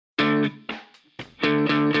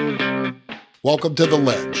Welcome to The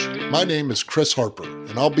Ledge. My name is Chris Harper,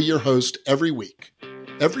 and I'll be your host every week.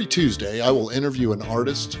 Every Tuesday, I will interview an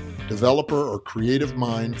artist, developer, or creative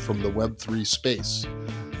mind from the Web3 space.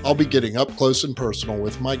 I'll be getting up close and personal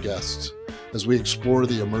with my guests as we explore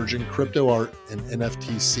the emerging crypto art and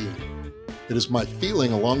NFT scene. It is my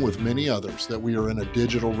feeling, along with many others, that we are in a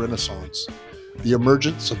digital renaissance. The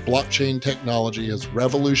emergence of blockchain technology has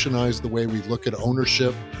revolutionized the way we look at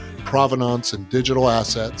ownership, provenance, and digital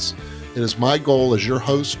assets. It is my goal as your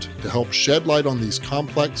host to help shed light on these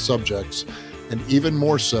complex subjects, and even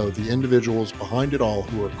more so, the individuals behind it all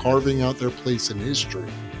who are carving out their place in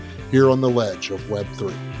history here on the ledge of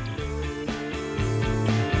Web3.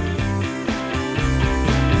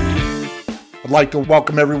 I'd like to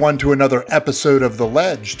welcome everyone to another episode of The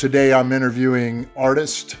Ledge. Today I'm interviewing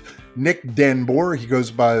artist Nick DenBoer. He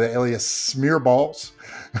goes by the alias Smearballs.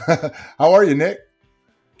 How are you, Nick?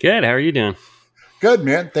 Good. How are you doing? Good,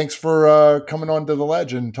 man. Thanks for coming on to The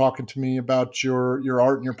Ledge and talking to me about your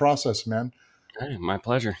art and your process, man. Hey, my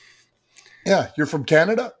pleasure. Yeah, you're from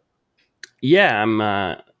Canada? Yeah, I'm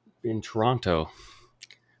in Toronto.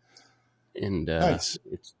 And nice.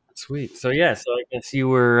 It's sweet. So I guess you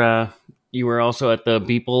were also at the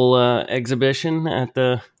Beeple exhibition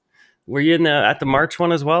were you at the March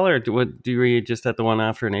one as well, or were you just at the one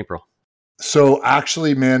after in April? So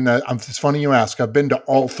actually, man, it's funny you ask. I've been to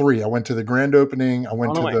all three. I went to the grand opening. I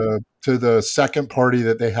went to the second party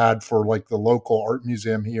that they had for like the local art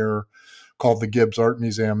museum here called the Gibbs Art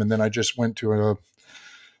Museum. And then I just went to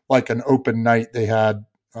an open night they had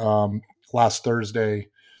last Thursday.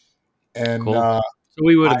 And cool. So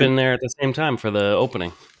we would have been there at the same time for the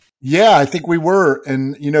opening. Yeah, I think we were.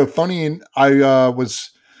 And, funny, I was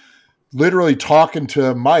literally talking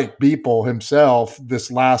to Mike Beeple himself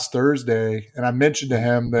this last Thursday, and I mentioned to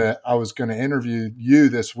him that I was going to interview you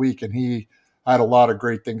this week, and he had a lot of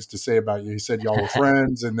great things to say about you. He said y'all were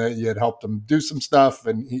friends and that you had helped him do some stuff,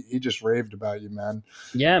 and he just raved about you, man.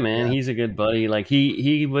 Yeah, man, yeah. He's a good buddy. Like he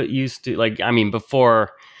used to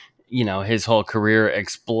before his whole career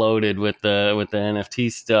exploded with the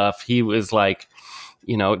NFT stuff. He was like,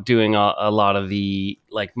 doing a lot of the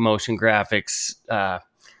like motion graphics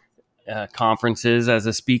conferences as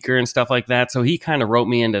a speaker and stuff like that. So he kind of wrote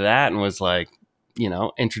me into that and was like,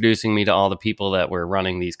 introducing me to all the people that were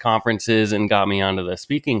running these conferences and got me onto the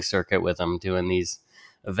speaking circuit with them doing these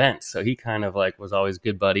events. So he kind of like was always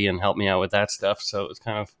good buddy and helped me out with that stuff. So it was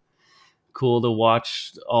kind of cool to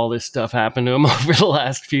watch all this stuff happen to him over the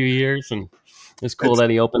last few years. And it's cool that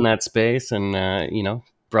he opened that space and,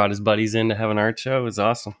 brought his buddies in to have an art show. It was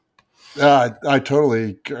awesome. I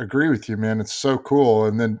totally agree with you, man. It's so cool.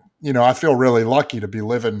 And then, I feel really lucky to be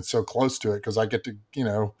living so close to it because I get to,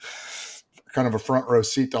 kind of a front row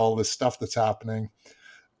seat to all this stuff that's happening.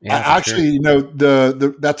 Yeah, actually, sure.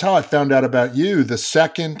 That's how I found out about you. The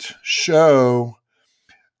second show,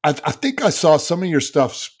 I think I saw some of your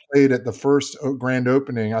stuff played at the first grand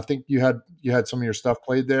opening. I think you had some of your stuff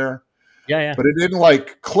played there. Yeah. But it didn't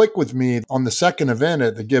like click with me on the second event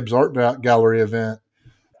at the Gibbs Art Gallery event.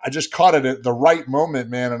 I just caught it at the right moment,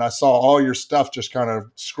 man. And I saw all your stuff just kind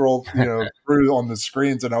of scroll, through on the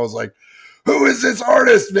screens. And I was like, who is this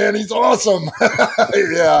artist, man? He's awesome.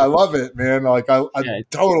 Yeah, I love it, man. Like I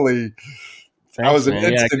totally, thanks, I was an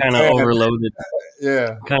instant kind of overloaded.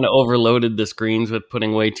 Yeah. Kind of overloaded the screens with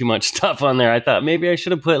putting way too much stuff on there. I thought maybe I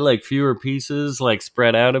should have put like fewer pieces, like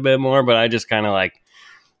spread out a bit more, but I just kind of like,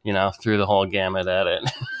 threw the whole gamut at it.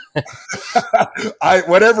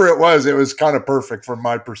 Whatever it was kind of perfect from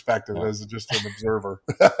my perspective as just an observer.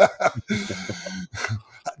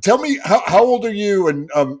 Tell me, how old are you? And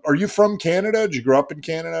are you from Canada? Did you grow up in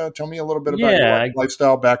Canada? Tell me a little bit about your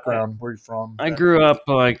lifestyle background. Where are you from? I grew up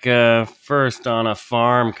like first on a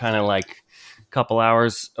farm, kind of like a couple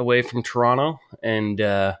hours away from Toronto, and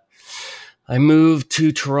I moved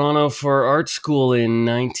to Toronto for art school in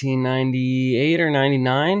 1998 or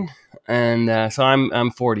 99. And so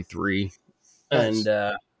I'm 43. Nice.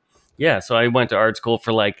 And so I went to art school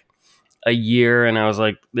for like a year, and I was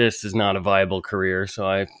like, this is not a viable career. So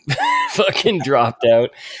I fucking dropped out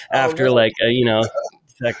after like a,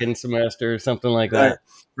 second semester or something like that.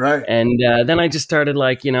 Right. And then I just started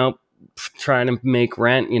like, trying to make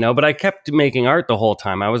rent, but I kept making art the whole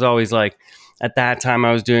time. I was always like, at that time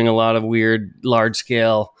I was doing a lot of weird, large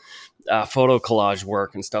scale photo collage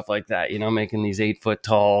work and stuff like that, making these 8-foot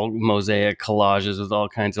tall mosaic collages with all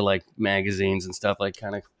kinds of like magazines and stuff, like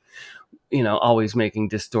kind of, always making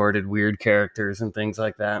distorted weird characters and things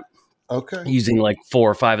like that. Okay. Using like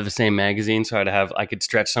 4 or 5 of the same magazines. So I could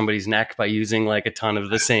stretch somebody's neck by using like a ton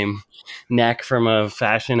of the same neck from a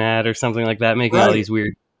fashion ad or something like that, making all these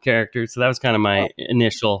weird characters. So that was kind of my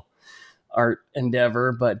initial art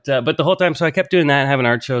endeavor. But the whole time, so I kept doing that, having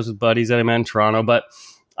art shows with buddies that I met in Toronto. But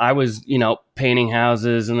I was, painting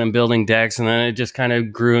houses and then building decks, and then it just kind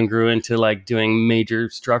of grew and grew into like doing major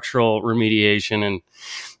structural remediation and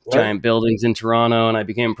giant buildings in Toronto. And I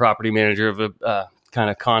became property manager of a kind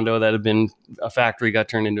of condo that had been a factory, got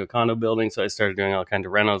turned into a condo building. So I started doing all kinds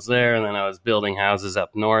of renos there, and then I was building houses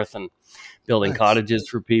up north and building cottages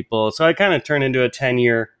for people. So I kind of turned into a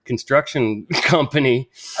 10-year construction company.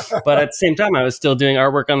 But at the same time, I was still doing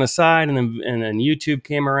artwork on the side, and then YouTube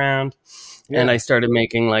came around. And I started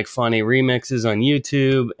making like funny remixes on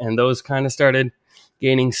YouTube, and those kind of started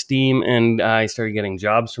gaining steam, and I started getting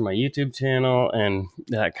jobs for my YouTube channel, and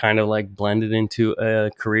that kind of like blended into a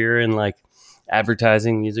career in like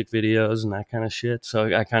advertising, music videos, and that kind of shit.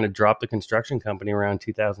 So I kind of dropped the construction company around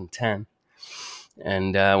 2010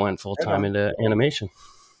 and went full time into animation.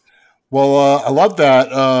 Well, I love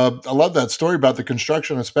that. I love that story about the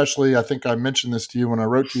construction, especially. I think I mentioned this to you when I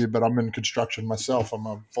wrote to you, but I'm in construction myself. I'm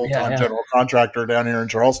a full-time general contractor down here in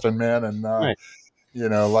Charleston, man. And, Nice.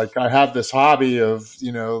 like I have this hobby of,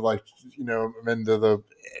 I'm into the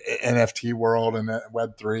NFT world and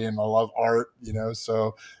Web3, and I love art,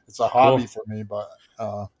 so it's a hobby for me, but,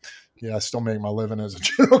 I still make my living as a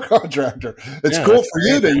general contractor. It's cool for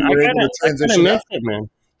you that you were able to transition. I miss it, man.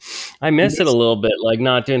 I miss it a little bit, like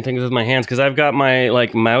not doing things with my hands, because I've got my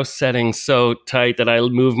like mouse settings so tight that I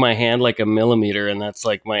move my hand like a millimeter, and that's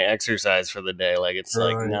like my exercise for the day. Like it's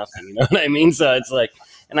like nothing, you know what I mean? So it's like,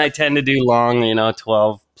 and I tend to do long,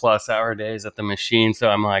 12+ hour days at the machine. So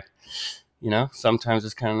I'm like, sometimes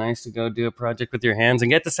it's kind of nice to go do a project with your hands and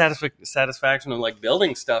get the satisfaction of like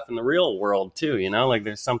building stuff in the real world too. Like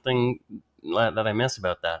there's something that I miss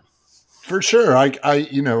about that. For sure. I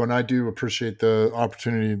and I do appreciate the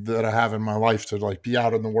opportunity that I have in my life to like be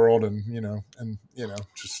out in the world and,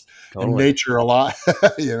 just in nature a lot,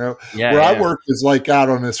 where I work is like out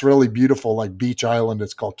on this really beautiful, like beach island.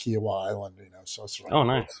 It's called Kiowa Island, so it's right. Oh,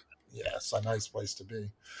 nice. Yeah. It's a nice place to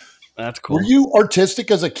be. That's cool. Were you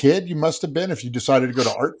artistic as a kid? You must've been, if you decided to go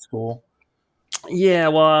to art school. Yeah,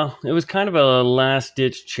 well, it was kind of a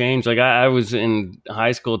last-ditch change. Like, I was in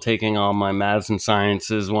high school taking all my maths and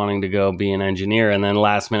sciences, wanting to go be an engineer, and then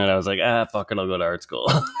last minute I was like, fuck it, I'll go to art school.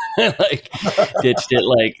 Like, ditched it,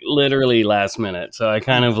 like, literally last minute. So I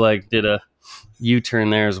kind of, like, did a U-turn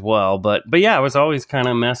there as well. But yeah, I was always kind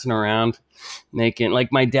of messing around, making,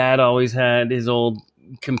 like, my dad always had his old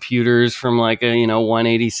computers from, like, a,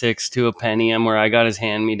 186 to a Pentium where I got his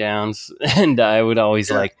hand-me-downs, and I would always,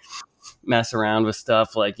 like, mess around with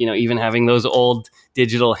stuff, like, even having those old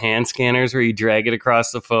digital hand scanners where you drag it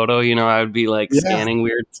across the photo, I would be like scanning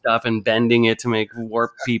weird stuff and bending it to make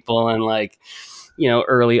warp people, and like,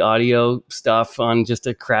 early audio stuff on just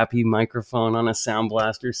a crappy microphone on a Sound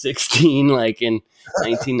Blaster 16, like in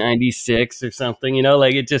 1996 or something,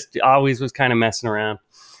 like it just always was kind of messing around,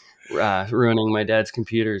 ruining my dad's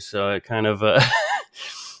computers. So it kind of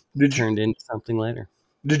turned into something later.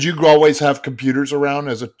 Did you always have computers around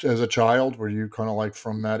as a child? Were you kind of like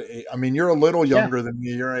from that age? I mean, you're a little younger than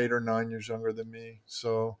me. You're 8 or 9 years younger than me.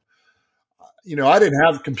 So, I didn't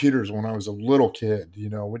have computers when I was a little kid. We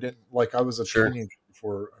didn't, like, I was a teenager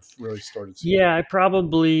before I really started seeing. Yeah, I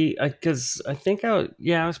probably, because I think I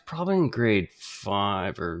was probably in grade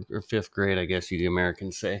 5 or 5th grade, I guess you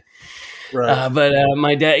Americans say. Right. But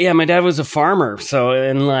my dad was a farmer. So,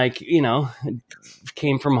 and like,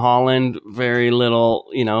 came from Holland, very little,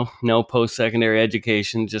 no post-secondary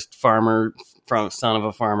education, just farmer, son of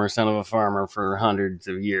a farmer for hundreds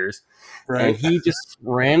of years. Right. And he just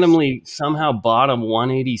randomly somehow bought a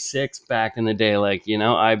 186 back in the day, like,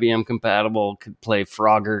 IBM compatible, could play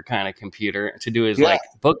Frogger kind of computer to do his like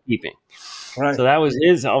bookkeeping. Right. So that was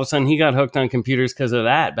his. All of a sudden he got hooked on computers because of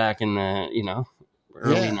that back in the,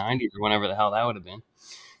 early 90s or whenever the hell that would have been.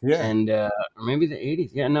 Yeah. And or maybe the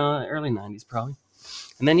 80s. Yeah, no, early 90s probably.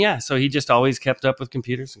 And then, so he just always kept up with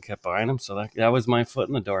computers and kept buying them. So that was my foot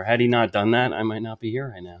in the door. Had he not done that, I might not be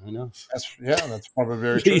here right now. Who knows? That's probably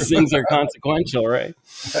very true. These things are consequential, right?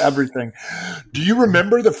 Everything. Do you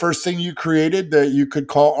remember the first thing you created that you could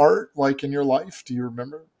call art, like in your life? Do you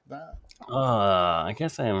remember that? I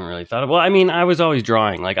guess I haven't really thought of. Well, I mean, I was always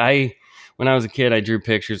drawing. Like when I was a kid, I drew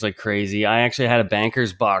pictures like crazy. I actually had a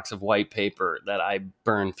banker's box of white paper that I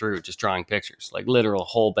burned through just drawing pictures, like literal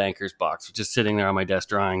whole banker's box, just sitting there on my desk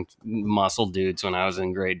drawing muscle dudes when I was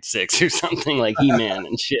in grade 6 or something, like He-Man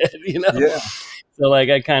and shit, Yeah. So like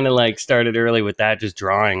I kind of like started early with that, just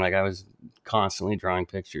drawing. Like I was constantly drawing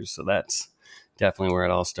pictures. So that's definitely where it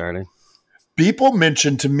all started. Beeple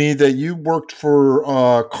mentioned to me that you worked for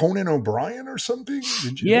Conan O'Brien or something. Is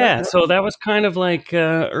that right? So that was kind of like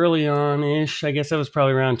early on ish. I guess that was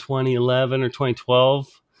probably around 2011 or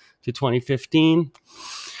 2012 to 2015.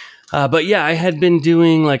 But yeah, I had been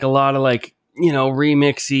doing like a lot of like,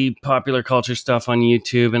 remixy popular culture stuff on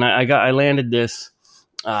YouTube, and I landed this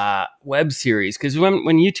web series because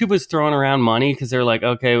when YouTube was throwing around money, because they're like,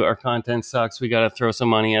 okay, our content sucks, we got to throw some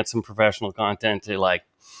money at some professional content to like,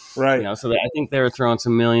 Right. so I think they were throwing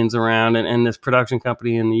some millions around, and this production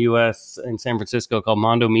company in the U.S. in San Francisco called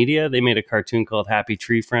Mondo Media, they made a cartoon called Happy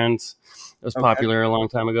Tree Friends. It was popular a long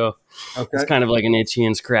time ago. Okay. It's kind of like an itchy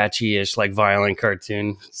and scratchy-ish, like violent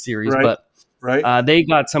cartoon series, but they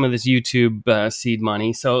got some of this YouTube seed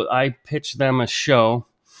money, so I pitched them a show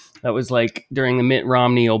that was like during the Mitt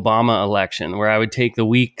Romney-Obama election, where I would take the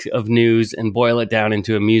week of news and boil it down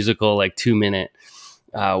into a musical, like 2-minute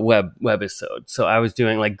webisode. So I was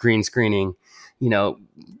doing like green screening,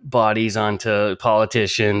 bodies onto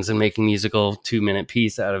politicians and making musical 2-minute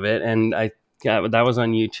piece out of it. And that was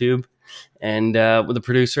on YouTube. And the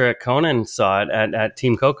producer at Conan saw it at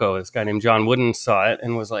Team Coco. This guy named John Wooden saw it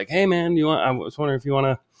and was like, "Hey man, I was wondering if you want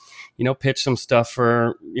to, pitch some stuff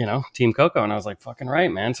for, Team Coco." And I was like, fucking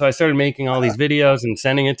right, man. So I started making all these videos and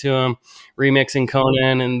sending it to him, remixing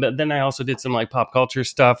Conan. And then I also did some like pop culture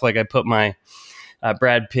stuff. Like I put my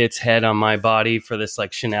Brad Pitt's head on my body for this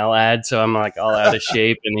like Chanel ad. So I'm like all out of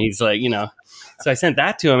shape. And he's like, so I sent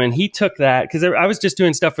that to him, and he took that because I was just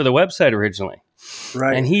doing stuff for the website originally.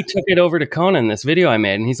 Right. And he took it over to Conan, this video I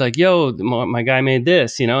made, and he's like, "Yo, my guy made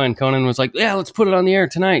this, And Conan was like, "Yeah, let's put it on the air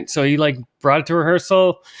tonight." So he like brought it to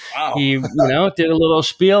rehearsal. Wow. He, did a little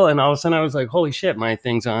spiel, and all of a sudden I was like, "Holy shit, my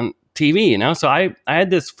thing's on TV," So I had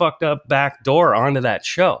this fucked up back door onto that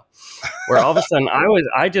show, where all of a sudden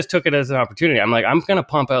I just took it as an opportunity. I'm like, I'm gonna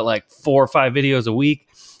pump out like 4 or 5 videos a week,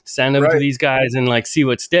 send them to these guys, and like see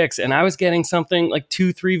what sticks. And I was getting something like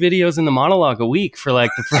 2-3 videos in the monologue a week for like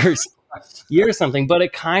the first year or something. But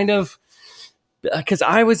it kind of, because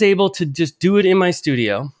I was able to just do it in my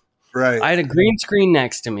studio. Right. I had a green screen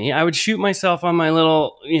next to me. I would shoot myself on my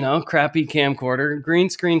little, crappy camcorder, green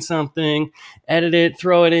screen something, edit it,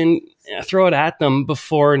 throw it at them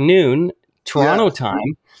before noon, Toronto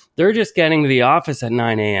time. They're just getting to the office at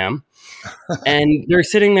 9 a.m. and they're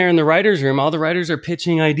sitting there in the writer's room. All the writers are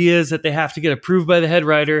pitching ideas that they have to get approved by the head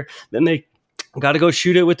writer. Then they got to go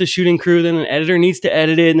shoot it with the shooting crew. Then an editor needs to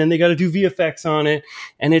edit it, and then they got to do VFX on it.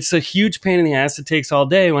 And it's a huge pain in the ass. It takes all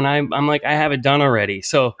day when I'm like, I have it done already.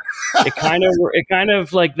 So it kind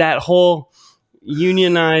of like that whole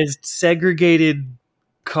unionized, segregated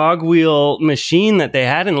cogwheel machine that they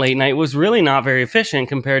had in late night was really not very efficient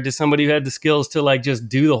compared to somebody who had the skills to like just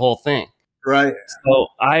do the whole thing. Right. So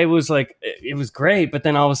I was like, it was great, but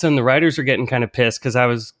then all of a sudden the writers were getting kind of pissed because I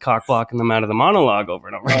was cock blocking them out of the monologue over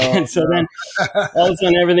and over again. So then all of a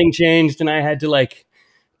sudden everything changed, and I had to like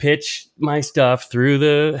pitch my stuff through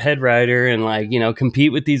the head writer and like,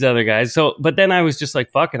 compete with these other guys. So, but then I was just like,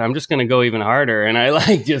 fuck it, I'm just going to go even harder. And I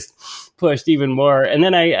like just pushed even more. And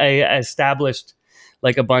then I established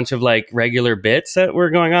like a bunch of like regular bits that were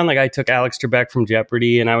going on. Like I took Alex Trebek from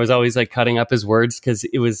Jeopardy, and I was always like cutting up his words because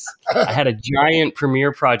I had a giant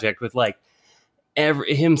premiere project with like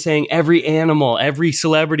him saying every animal, every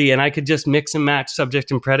celebrity, and I could just mix and match subject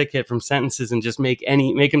and predicate from sentences and just make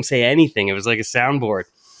him say anything. It was like a soundboard.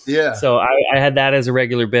 Yeah. So I had that as a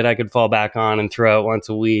regular bit I could fall back on and throw out once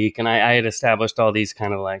a week. And I had established all these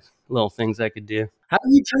kind of like little things I could do. How do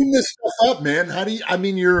you dream this stuff up, man?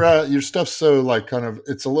 Your stuff's so like kind of,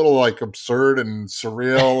 it's a little like absurd and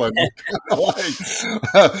surreal and kind of like,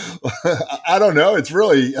 I don't know. It's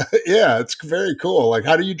really, it's very cool. Like,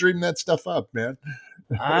 how do you dream that stuff up, man?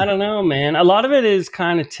 I don't know, man. A lot of it is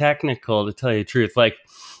kind of technical, to tell you the truth. Like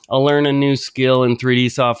I'll learn a new skill in 3D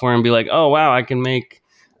software and be like, oh, wow, I can make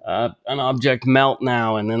an object melt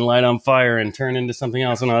now and then light on fire and turn into something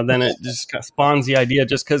else. And then it just spawns the idea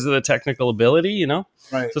just because of the technical ability,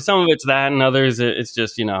 Right. So some of it's that, and others it's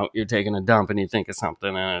just, you're taking a dump and you think of something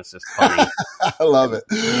and it's just funny. I love it.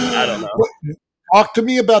 I don't know. Talk to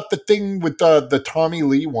me about the thing with the Tommy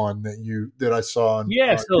Lee one that I saw on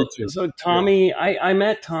YouTube. So Tommy, I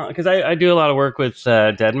met Tom because I do a lot of work with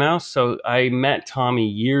deadmau5. So I met Tommy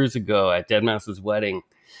years ago at deadmau5's wedding.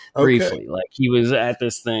 Briefly, like he was at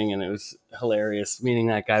this thing, and it was hilarious meeting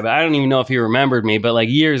that guy. But I don't even know if he remembered me. But like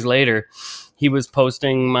years later, he was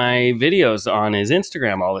posting my videos on his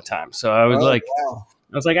Instagram all the time. So I was I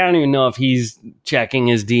don't even know if he's checking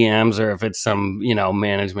his DMs or if it's some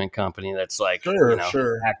management company that's like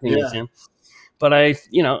acting as him. But I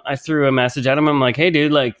threw a message at him. I'm like, hey,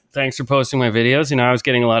 dude, like, thanks for posting my videos. I was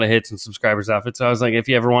getting a lot of hits and subscribers off it. So I was like, if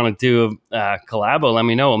you ever want to do a collabo, let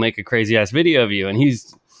me know. We'll make a crazy ass video of you. And he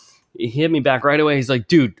hit me back right away. He's like,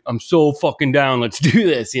 dude, I'm so fucking down. Let's do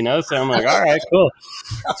this, So I'm like, all right, cool.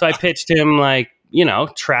 So I pitched him like,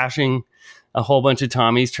 trashing a whole bunch of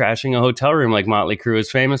Tommies, trashing a hotel room like Motley Crue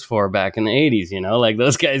was famous for back in the 80s, Like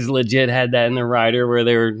those guys legit had that in their rider where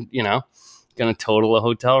they were, going to total a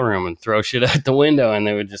hotel room and throw shit out the window and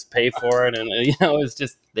they would just pay for it. And, it was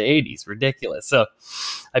just the 80s, ridiculous. So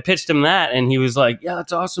I pitched him that and he was like, yeah,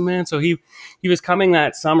 that's awesome, man. So he was coming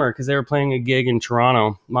that summer because they were playing a gig in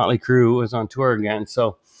Toronto. Motley Crue was on tour again.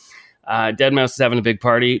 So deadmau5 was having a big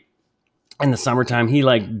party in the summertime. He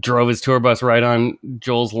like drove his tour bus right on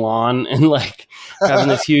Joel's lawn and like having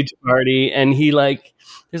this huge party. And he like,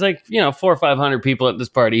 there's like, 400 or 500 people at this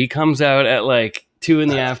party. He comes out at like 2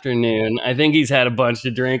 p.m. I think he's had a bunch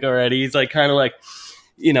to drink already. He's like kind of like,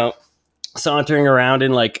 sauntering around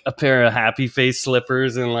in like a pair of happy face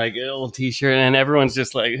slippers and like a little t-shirt. And everyone's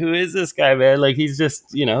just like, who is this guy, man? Like he's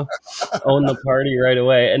just, own the party right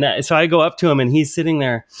away. And so I go up to him and he's sitting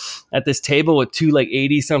there at this table with 2 like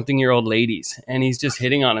 80-something-year-old ladies. And he's just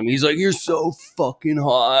hitting on him. He's like, you're so fucking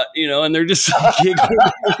hot, and they're just like, giggling.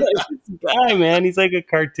 Like, this guy, man, he's like a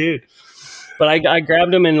cartoon. But I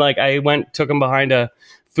grabbed him and like I took him behind a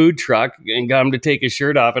food truck and got him to take his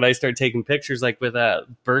shirt off. And I started taking pictures like with a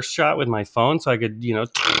burst shot with my phone. So I could, you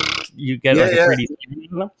get like a 3D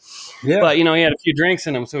of him. Yeah. But, he had a few drinks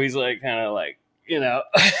in him. So he's like, kind of like,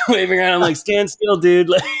 waving around. I'm like, stand still, dude.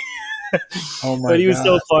 Like, but he was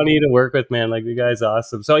so funny to work with, man. Like the guy's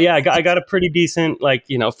awesome. So yeah, I got a pretty decent, like,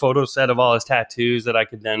 photo set of all his tattoos that I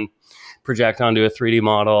could then project onto a 3D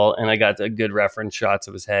model, and I got the good reference shots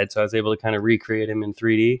of his head, so I was able to kind of recreate him in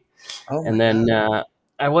 3D. And then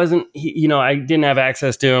I didn't have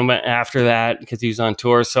access to him after that because he was on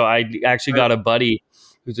tour, so I actually got a buddy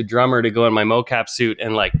who's a drummer to go in my mocap suit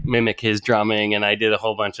and like mimic his drumming, and I did a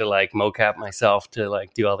whole bunch of like mocap myself to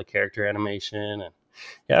like do all the character animation, and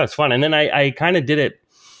yeah, it was fun. And then I kind of did it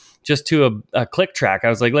just to a click track. I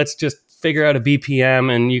was like, let's just figure out a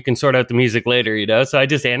BPM and you can sort out the music later, So I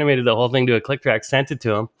just animated the whole thing to a click track, sent it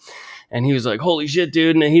to him. And he was like, holy shit,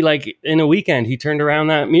 dude. And he like, in a weekend, he turned around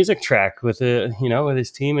that music track with with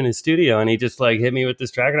his team in his studio. And he just like hit me with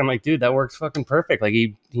this track. And I'm like, dude, that works fucking perfect. Like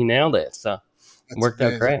he nailed it. So it worked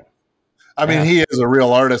out great. I mean, he is a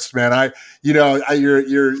real artist, man. You're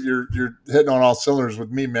hitting on all cylinders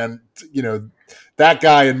with me, man. That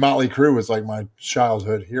guy in Motley Crue was like my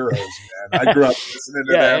childhood heroes, man. I grew up listening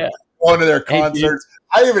to them. Going to their concerts.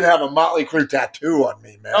 I even have a Motley Crue tattoo on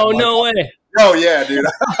me, man. Oh, no way. Oh yeah, dude.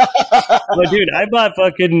 Well, dude, I bought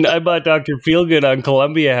Dr. Feelgood on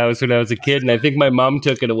Columbia House when I was a kid, and I think my mom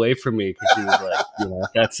took it away from me because she was like,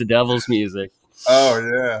 that's the devil's music. Oh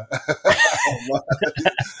yeah.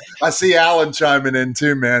 I see Alan chiming in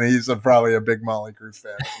too, man. He's probably a big Motley Crue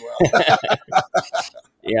fan as well.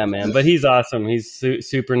 Yeah, man. But he's awesome. He's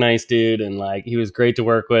super nice dude, and like he was great to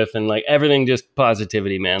work with, and like everything just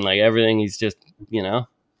positivity, man. Like everything, he's just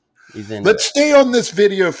he's in. Let's stay on this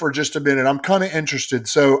video for just a minute. I'm kind of interested.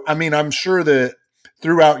 So, I mean, I'm sure that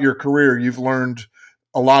throughout your career, you've learned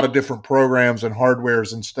a lot of different programs and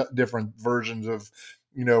hardwares and different versions of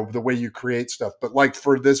the way you create stuff. But like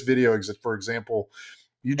for this video, for example,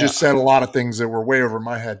 you just said a lot of things that were way over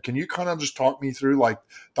my head. Can you kind of just talk me through like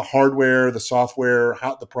the hardware, the software,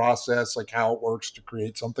 how the process, like how it works to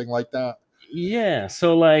create something like that? Yeah.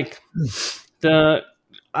 So like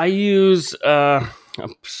I use a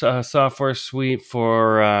software suite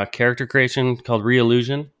for character creation called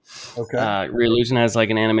Reillusion. Okay. Reillusion has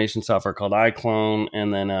like an animation software called iClone,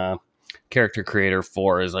 and then Character Creator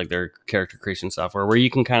 4 is like their character creation software where you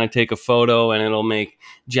can kind of take a photo and it'll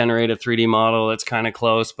generate a 3D model that's kind of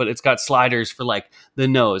close, but it's got sliders for like the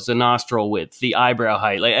nose, the nostril width, the eyebrow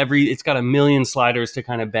height, like it's got a million sliders to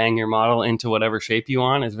kind of bang your model into whatever shape you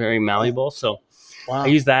want. It's very malleable. So I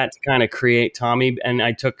use that to kind of create Tommy, and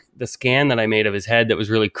I took the scan that I made of his head that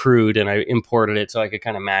was really crude and I imported it so I could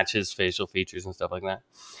kind of match his facial features and stuff like that.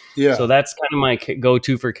 Yeah. So that's kind of my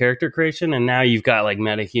go-to for character creation. And now you've got like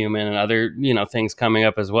MetaHuman and other, things coming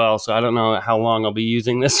up as well. So I don't know how long I'll be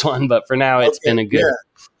using this one, but for now it's been a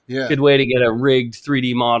good way to get a rigged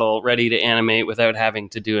 3D model ready to animate without having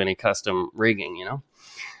to do any custom rigging,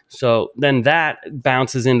 So then that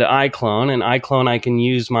bounces into iClone, and iClone I can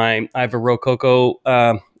use I have a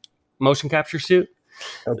Rococo motion capture suit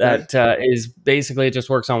that is basically, it just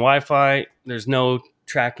works on Wi-Fi. There's no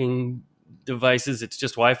tracking devices. It's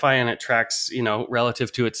just Wi-Fi, and it tracks,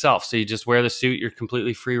 relative to itself. So you just wear the suit, you're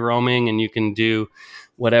completely free roaming, and you can do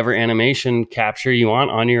whatever animation capture you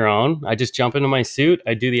want on your own. I just jump into my suit,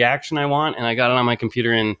 I do the action I want, and I got it on my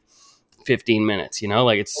computer in 15 minutes,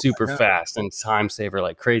 like it's super fast and time saver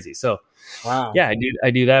like crazy. So Wow. yeah,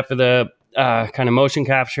 I do that for the kind of motion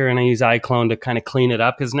capture, and I use iClone to kind of clean it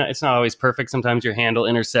up because it's not always perfect. Sometimes your hand will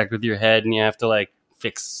intersect with your head and you have to like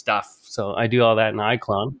fix stuff. So I do all that in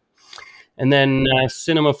iClone. And then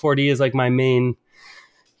Cinema 4D is like my main,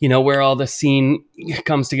 where all the scene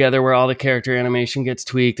comes together, where all the character animation gets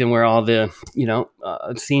tweaked, and where all the,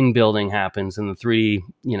 scene building happens in the 3D,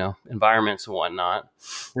 environments and whatnot.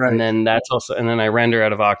 Right. And then and then I render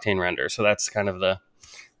out of Octane Render. So that's kind of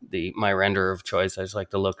my renderer of choice. I just like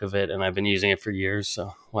the look of it, and I've been using it for years.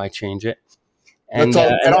 So why change it? And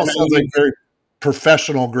it all sounds like very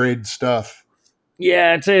professional grade stuff.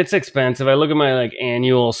 Yeah, it's expensive. I look at my like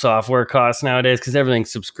annual software costs nowadays because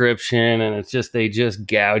everything's subscription, and they just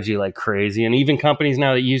gouge you like crazy. And even companies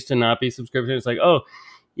now that used to not be subscription, it's like, oh,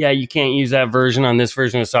 yeah, you can't use that version on this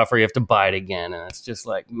version of software. You have to buy it again, and it's just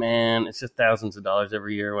like, man, it's just thousands of dollars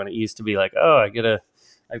every year. When it used to be like, oh, I could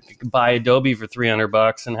buy Adobe for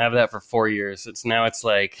 $300 and have that for 4 years. It's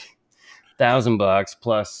like $1,000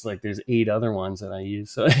 plus like there's 8 other ones that I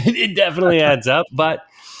use, so it definitely adds up, but.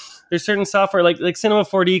 There's certain software like Cinema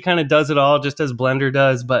 4D kind of does it all just as Blender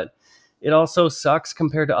does, but it also sucks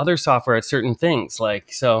compared to other software at certain things. For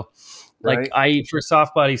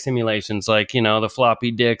soft body simulations, like, the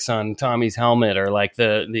floppy dicks on Tommy's helmet, or like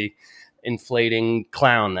the inflating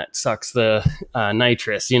clown that sucks the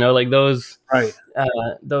nitrous, like those, right.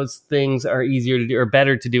 Those things are easier to do or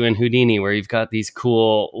better to do in Houdini, where you've got these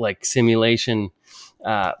cool like simulation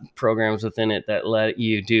programs within it that let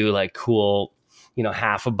you do like cool,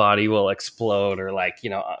 half a body will explode, or like,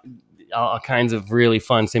 all kinds of really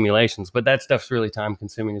fun simulations. But that stuff's really time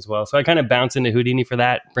consuming as well. So I kind of bounce into Houdini for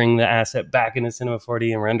that, bring the asset back into Cinema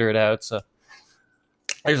 4D and render it out. So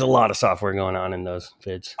there's a lot of software going on in those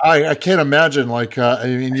vids. I can't imagine. Like,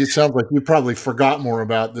 it sounds like you probably forgot more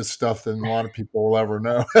about this stuff than a lot of people will ever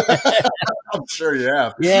know. I'm sure you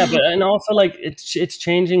have. Yeah, and also like it's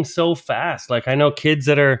changing so fast. Like I know kids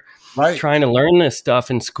that are trying to learn this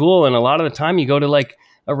stuff in school, and a lot of the time you go to like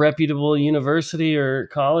a reputable university or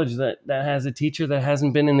college that has a teacher that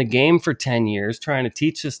hasn't been in the game for 10 years trying to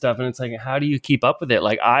teach this stuff, and it's like, how do you keep up with it?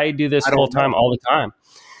 Like I do this full time all the time.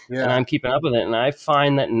 Yeah. And I'm keeping up with it. And I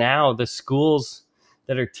find that now the schools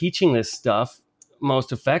that are teaching this stuff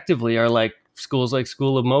most effectively are like schools like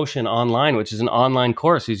School of Motion Online, which is an online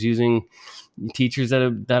course who's using teachers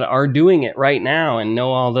that are doing it right now and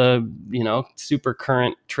know all the, super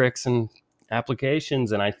current tricks and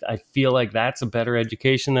applications. And I feel like that's a better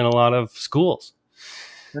education than a lot of schools.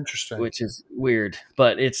 Interesting. Which is weird,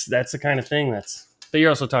 but that's the kind of thing but you're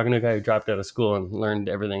also talking to a guy who dropped out of school and learned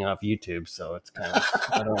everything off YouTube. So it's kind of,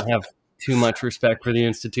 I don't have too much respect for the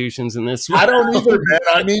institutions in this. I don't either, man.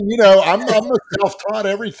 I mean, I'm a self-taught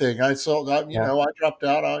everything. I dropped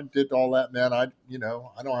out. I did all that, man. I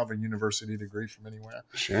don't have a university degree from anywhere.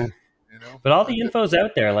 Sure. But all the info's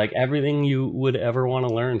out there, like everything you would ever want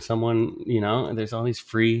to learn. Someone, there's all these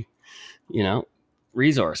free,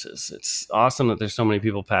 resources. It's awesome that there's so many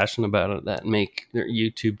people passionate about it that make their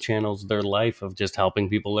YouTube channels their life of just helping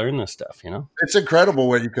people learn this stuff, It's incredible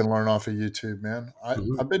what you can learn off of YouTube, man.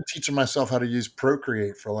 I've been teaching myself how to use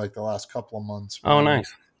Procreate for like the last couple of months. Man. Oh,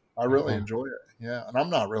 nice. I really enjoy it. Yeah. And I'm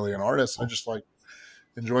not really an artist. I just like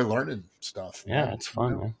enjoy learning stuff. Yeah, man. It's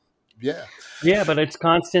fun, man. Yeah, but it's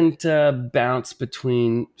constant bounce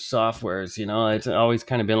between softwares. It's always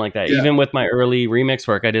kind of been like that. Yeah. Even with my early remix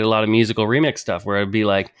work, I did a lot of musical remix stuff where it'd be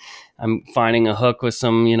like I'm finding a hook with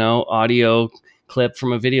some audio clip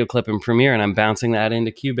from a video clip in Premiere, and I'm bouncing that into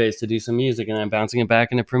Cubase to do some music, and I'm bouncing it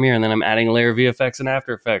back into Premiere, and then I'm adding a layer of VFX and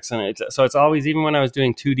After Effects, and it's always, even when I was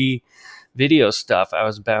doing 2D video stuff, I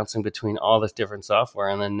was bouncing between all this different software,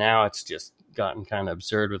 and then now it's just gotten kind of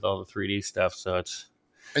absurd with all the 3D stuff. So it's.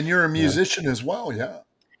 And you're a musician as well, yeah?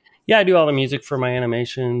 Yeah, I do all the music for my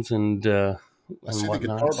animations and I see the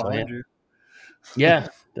guitar behind you. Yeah,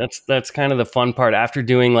 that's kind of the fun part. After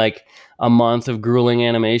doing like a month of grueling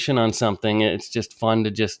animation on something, it's just fun to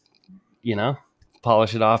just,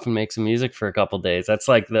 polish it off and make some music for a couple of days. That's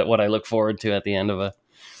like what I look forward to at the end of a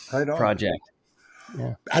project.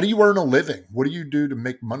 Yeah. How do you earn a living? What do you do to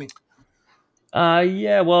make money?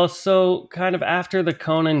 So kind of after the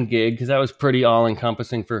Conan gig, because that was pretty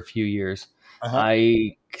all-encompassing for a few years,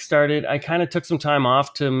 I kind of took some time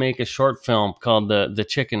off to make a short film called The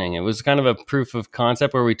Chickening. It was kind of a proof of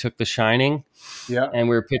concept where we took The Shining, and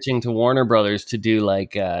we were pitching to Warner Brothers to do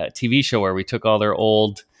like a TV show where we took all their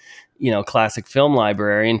old, classic film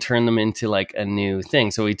library and turned them into like a new thing.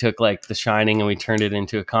 So we took like The Shining and we turned it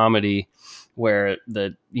into a comedy where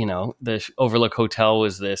the Overlook Hotel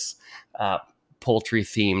was this poultry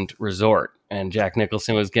themed resort, and Jack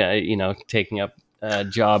Nicholson was taking up a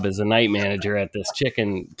job as a night manager at this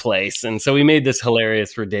chicken place. And so we made this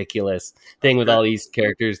hilarious, ridiculous thing with all these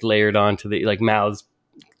characters layered onto the like mouths,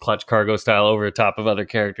 clutch cargo style over the top of other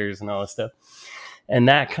characters and all this stuff. And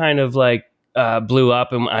that kind of like blew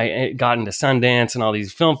up, and I got into Sundance and all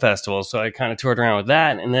these film festivals. So I kind of toured around with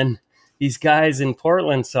that. And then these guys in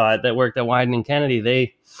Portland saw it that worked at Wieden & Kennedy.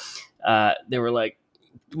 They were like,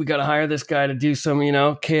 we got to hire this guy to do some,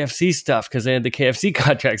 KFC stuff, because they had the KFC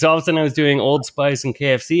contracts. All of a sudden I was doing Old Spice and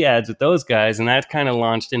KFC ads with those guys. And that kind of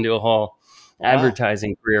launched into a whole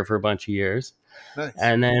advertising career for a bunch of years. Nice.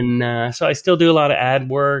 And then, so I still do a lot of ad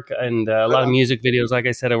work and a lot of music videos. Like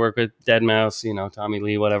I said, I work with deadmau5, Tommy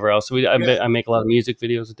Lee, whatever else. So I make a lot of music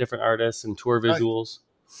videos with different artists and tour visuals.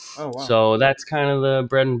 Oh, wow. So that's kind of the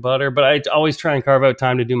bread and butter. But I always try and carve out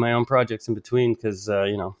time to do my own projects in between, because,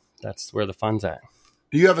 that's where the fun's at.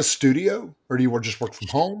 Do you have a studio, or do you just work from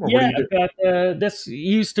home? Or Yeah, what do you do? I've got this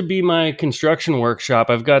used to be my construction workshop.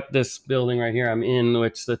 I've got this building right here I'm in,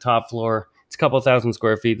 which the top floor, it's a couple thousand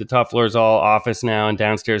square feet. The top floor is all office now, and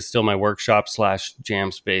downstairs is still my workshop /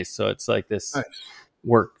 jam space. So it's like this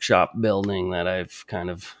workshop building that I've kind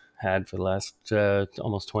of had for the last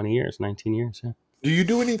almost 20 years, 19 years. Yeah. Do you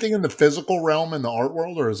do anything in the physical realm in the art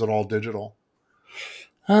world, or is it all digital?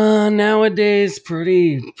 Nowadays,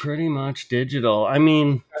 pretty much digital. I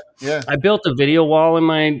mean, I built a video wall in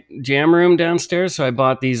my jam room downstairs. So I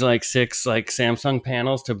bought these like 6 like Samsung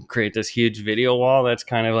panels to create this huge video wall. That's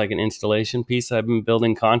kind of like an installation piece I've been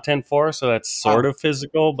building content for. So that's sort of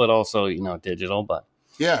physical, but also, digital. But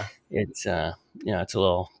it's it's a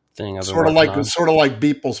little thing I've been sort of like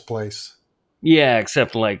Beeple's place. Yeah,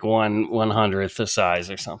 except like 1/100th the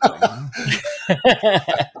size or something.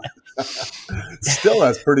 Still,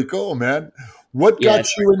 that's pretty cool, man. What got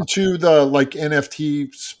you into the like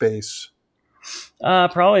NFT space?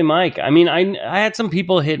 Probably Mike. I mean, I had some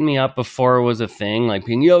people hitting me up before it was a thing, like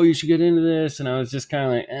being, yo, you should get into this. And I was just kind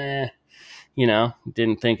of like,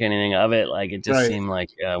 didn't think anything of it. Like it just seemed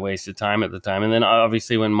like a waste of time at the time. And then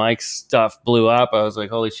obviously when Mike's stuff blew up, I was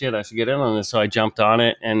like, holy shit, I should get in on this. So I jumped on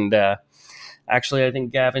it. And actually, I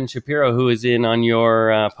think Gavin Shapiro, who is in on your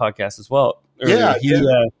podcast as well.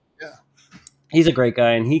 He's a great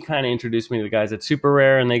guy, and he kind of introduced me to the guys at Super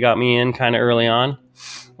Rare, and they got me in kind of early on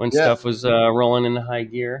when stuff was rolling into high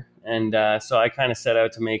gear. And so I kind of set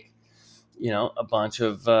out to make, a bunch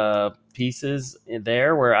of pieces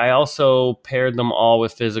there, where I also paired them all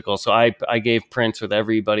with physical. So I gave prints with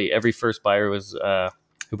everybody. Every first buyer was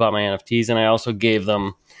who bought my NFTs, and I also gave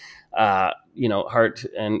them heart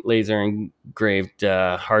and laser engraved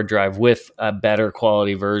hard drive with a better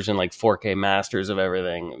quality version, like 4K masters of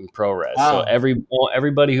everything in ProRes. Wow. So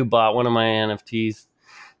everybody who bought one of my NFTs,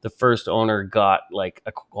 the first owner got like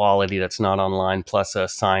a quality that's not online, plus a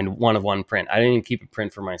signed 1-of-1 print. I didn't even keep a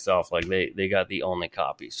print for myself. Like they got the only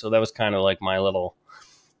copy. So that was kind of like my little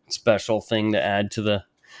special thing to add to the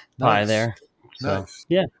pie there. So,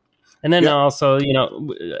 yeah. And then also,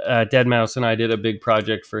 deadmau5 and I did a big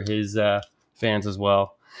project for his fans as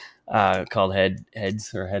well, called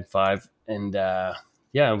Heads or Head 5. And that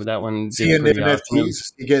one did pretty awesome.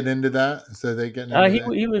 NFTs? You getting into that? So they getting into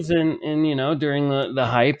that? He was in during the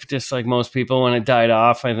hype, just like most people. When it died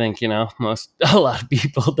off, I think a lot of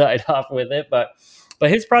people died off with it. But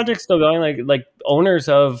his project's still going. Like owners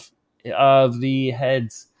of the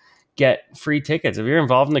Heads get free tickets. If you're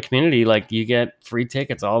involved in the community, like you get free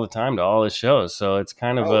tickets all the time to all his shows. So it's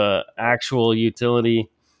kind of a actual utility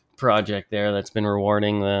project there that's been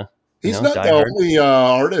rewarding the. He's not the only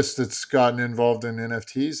artist that's gotten involved in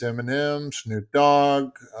NFTs. Eminem, Snoop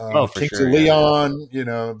Dogg, Kings of Leon.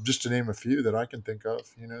 Just to name a few that I can think of.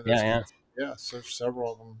 So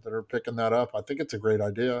several of them that are picking that up. I think it's a great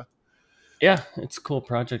idea. Yeah, it's a cool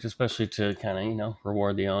project, especially to kind of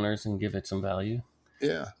reward the owners and give it some value.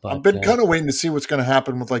 Yeah, but, I've been kind of waiting to see what's going to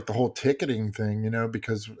happen with like the whole ticketing thing,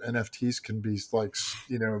 because NFTs can be like,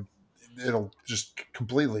 it'll just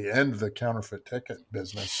completely end the counterfeit ticket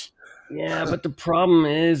business. Yeah, but the problem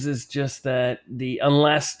is just that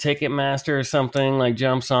unless Ticketmaster or something like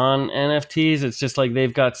jumps on NFTs, it's just like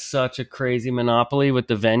they've got such a crazy monopoly with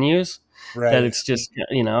the venues that it's just,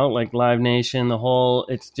 like Live Nation,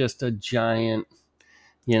 it's just a giant,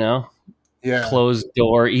 closed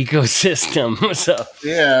door ecosystem. So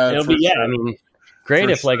it'll be I mean, great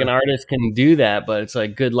if like an artist can do that, but it's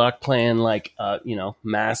like good luck playing like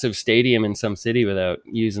massive stadium in some city without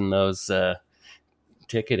using those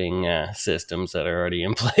ticketing systems that are already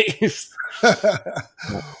in place.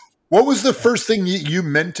 What was the first thing you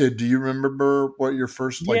minted? Do you remember what your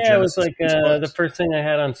first like Yeah, it was Genesis like piece the was? first thing I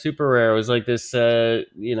had on Super Rare was like this, guy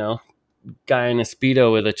in a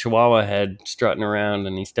Speedo with a Chihuahua head strutting around,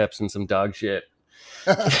 and he steps in some dog shit.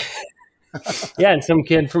 Yeah, and some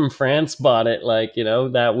kid from France bought it like,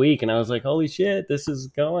 that week, and I was like, holy shit, this is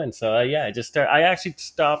going. So yeah, I actually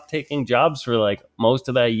stopped taking jobs for like most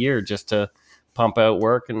of that year just to pump out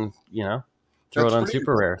work and throw it That's on pretty.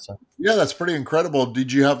 Super Rare. So Yeah, that's pretty incredible.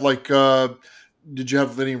 Did you have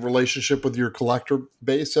any relationship with your collector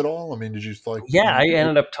base at all? I mean, did you like yeah, I meet?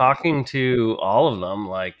 ended up talking to all of them,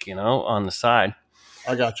 like, on the side,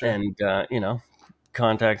 I got you. and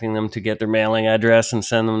contacting them to get their mailing address and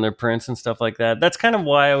send them their prints and stuff like that. That's kind of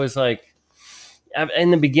why I was like,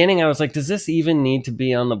 in the beginning, I was like, does this even need to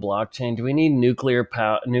be on the blockchain? Do we need nuclear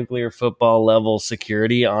football level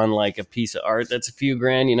security on like a piece of art that's a few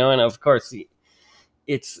grand, And of course,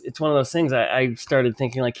 it's one of those things. I started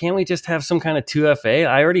thinking like, can't we just have some kind of 2FA?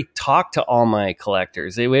 I already talked to all my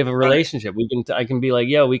collectors. We have a Right. relationship. I can be like,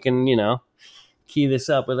 yeah, we can, key this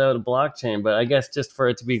up without a blockchain. But I guess just for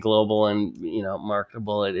it to be global and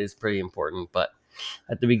marketable, it is pretty important. But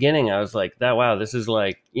at the beginning, I was like, wow, this is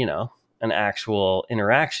like an actual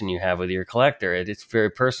interaction you have with your collector. It's very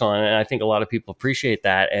personal, and I think a lot of people appreciate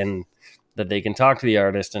that, and that they can talk to the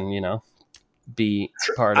artist and be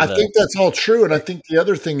part I of the. think that's all true, and I think the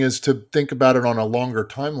other thing is to think about it on a longer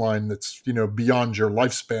timeline that's beyond your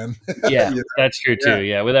lifespan. Yeah, You that's true know? too.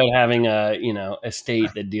 Yeah, without having a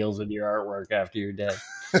estate that deals with your artwork after you're dead.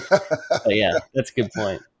 Yeah. But yeah, that's a good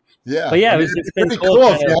point. But Yeah, I yeah, mean, it's it'd be been pretty cool, cool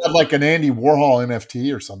if kind you of. had like an Andy Warhol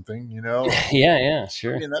NFT or something. Yeah, I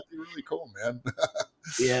sure. mean, that'd be really cool, man.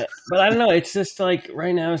 Yeah, but I don't know. It's just like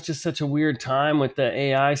right now, it's just such a weird time with the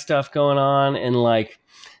AI stuff going on, and like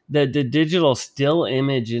the digital still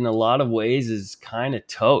image in a lot of ways is kind of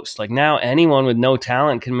toast. Like now, anyone with no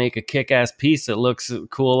talent can make a kick-ass piece that looks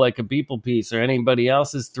cool, like a Beeple piece or anybody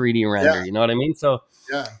else's 3D Yeah, render. You know what I mean? So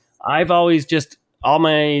yeah. I've always just all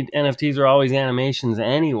my NFTs are always animations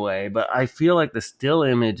anyway, but I feel like the still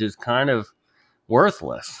image is kind of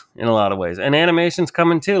worthless in a lot of ways. And animation's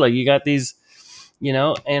coming too. Like you got these,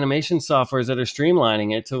 animation softwares that are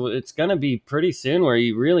streamlining it. So it's going to be pretty soon where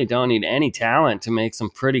you really don't need any talent to make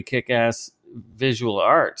some pretty kick-ass visual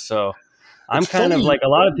art. So I'm It's kind of funny. like, a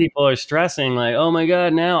lot of people are stressing like, oh my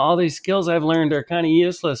God, now all these skills I've learned are kind of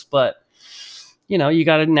useless. But you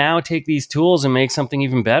got to now take these tools and make something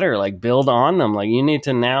even better, like build on them. Like you need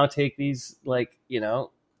to now take these, like,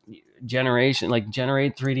 generate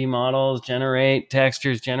 3D models, generate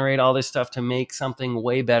textures, generate all this stuff to make something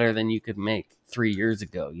way better than you could make 3 years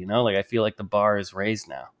ago. Like I feel like the bar is raised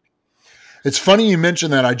now. It's funny you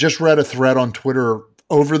mentioned that. I just read a thread on Twitter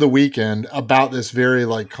over the weekend about this very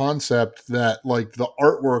like concept that like the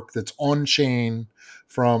artwork that's on chain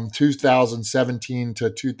from 2017 to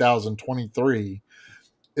 2023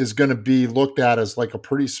 is going to be looked at as like a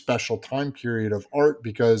pretty special time period of art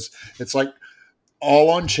because it's like all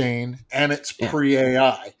on chain and it's Yeah. pre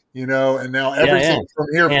AI, and now Yeah. everything from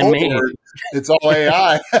here Handmade. forward, it's all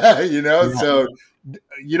AI, Yeah. so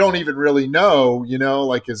you don't even really know,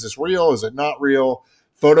 like, is this real? Is it not real?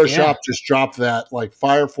 Photoshop Yeah. just dropped that like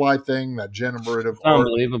Firefly thing, that generative art.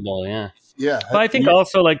 Unbelievable. Yeah. Yeah. But I think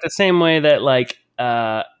also like the same way that like,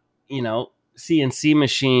 CNC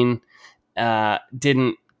machine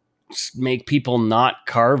didn't make people not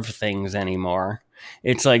carve things anymore.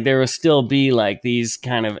 It's like there will still be like these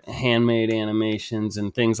kind of handmade animations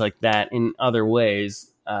and things like that in other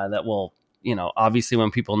ways that will, obviously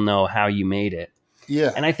when people know how you made it.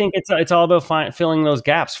 Yeah. And I think it's all about filling those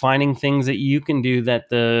gaps, finding things that you can do that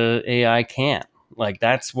the AI can't. Like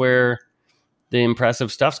that's where the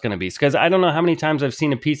impressive stuff's going to be. Because I don't know how many times I've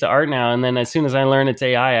seen a piece of art now, and then as soon as I learn it's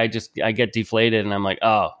AI, I get deflated, and I'm like,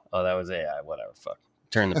 oh, that was AI, whatever, fuck,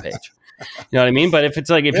 turn the page. You know what I mean? But if it's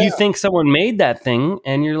like, if Yeah. you think someone made that thing,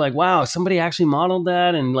 and you're like, wow, somebody actually modeled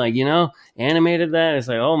that, and like, animated that, it's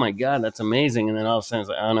like, oh my God, that's amazing. And then all of a sudden it's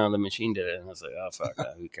like, oh no, the machine did it, and it's like, oh fuck,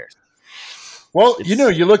 who cares? Well, you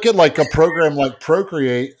look at like a program like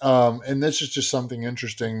Procreate, and this is just something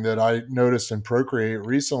interesting that I noticed in Procreate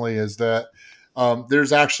recently is that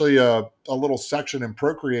there's actually a little section in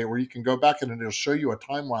Procreate where you can go back and it'll show you a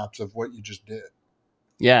time lapse of what you just did.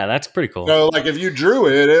 Yeah, that's pretty cool. So, like, if you drew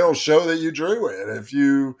it, it'll show that you drew it. If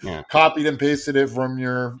you Yeah. copied and pasted it from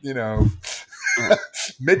your,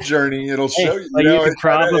 Mid-Journey, it'll show you. But you could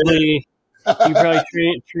probably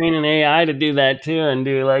train an AI to do that too, and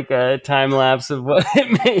do like a time lapse of what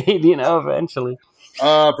it made, eventually.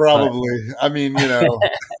 Probably. I mean, But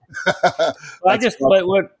what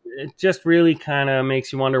it just really kind of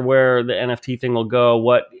makes you wonder where the NFT thing will go.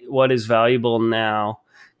 What is valuable now?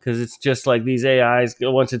 because it's just like these AIs.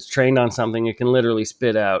 Once it's trained on something, it can literally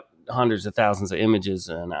spit out hundreds of thousands of images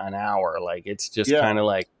in an hour. Like it's just Yeah. kind of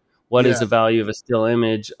like, what is Yeah. the value of a still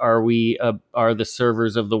image? Are the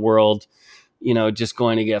servers of the world, just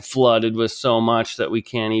going to get flooded with so much that we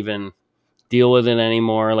can't even deal with it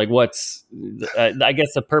anymore? Like I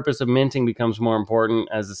guess the purpose of minting becomes more important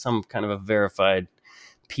as some kind of a verified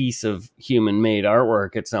piece of human made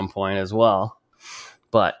artwork at some point as well.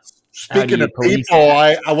 But how do Speaking you of police people,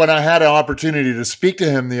 that? when I had an opportunity to speak to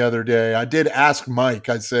him the other day, I did ask Mike.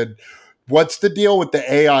 I said, "What's the deal with the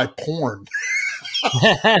AI porn?" You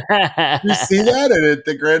see that at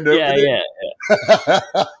the grand Yeah, opening? yeah.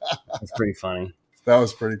 That That's pretty funny.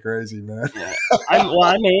 was pretty crazy, man. Yeah.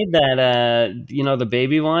 I made that the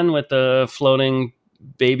baby one with the floating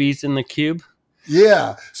babies in the cube.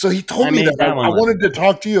 Yeah. So he told I me that. made that I one with wanted to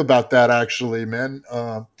talk to you about that actually, man.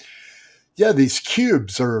 Yeah, these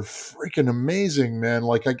cubes are freaking amazing, man.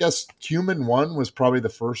 Like, I guess Human One was probably the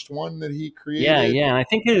first one that he Yeah, created. yeah. And I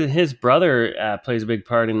think his brother plays a big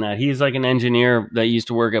part in that. He's like an engineer that used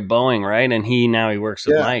to work at Boeing, right? And now he works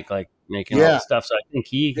with Yeah. Mike, like making all the Yeah. stuff. So I think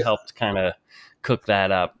he helped kind of cook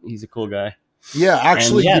that up. He's a cool guy. Yeah. And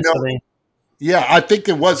Actually, yeah, so they yeah, I think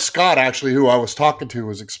it was Scott actually who I was talking to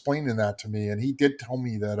was explaining that to me, and he did tell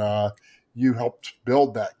me that you helped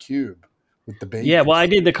build that cube with the Yeah, well, I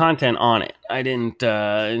babies. did the content on it. I didn't,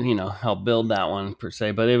 help build that one per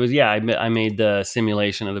se, but it was, yeah, I made the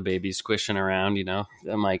simulation of the baby squishing around.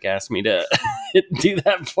 Mike asked me to do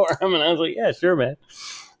that for him, and I was like, yeah, sure, man.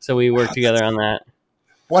 So we worked together on that.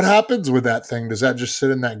 What happens with that thing? Does that just sit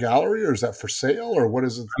in that gallery, or is that for sale, or what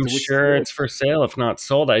is it? I'm What's the sure deal? it's for sale, if not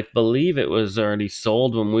sold. I believe it was already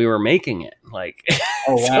sold when we were making it. Like,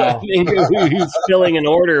 Oh so I wow! think we was filling an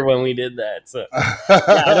order when we did that. So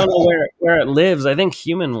yeah, I don't know where it lives. I think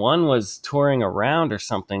Human One was touring around or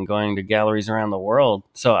something, going to galleries around the world.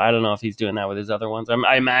 So I don't know if he's doing that with his other ones.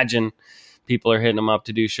 I imagine people are hitting him up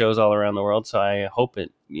to do shows all around the world. So I hope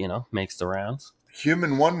it, makes the rounds.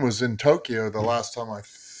 Human One was in Tokyo the last time I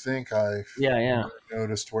think I Yeah, yeah,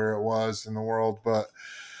 noticed where it was in the world, but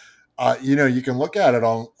you can look at it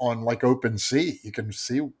on like OpenSea. You can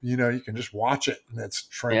see, you can just watch it and it's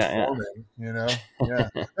yeah, transforming. Yeah,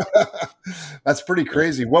 that's pretty yeah.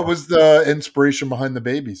 crazy. What was the inspiration behind the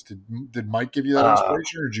babies? Did Mike give you that Uh,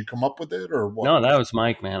 inspiration, or did you come up with it, or what no, that was? was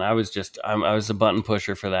Mike, man. I was the button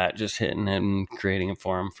pusher for that, just hitting it and creating it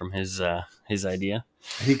for him from his idea.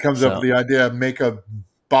 He comes up with So the idea of make a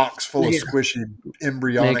box full of yeah, squishy make a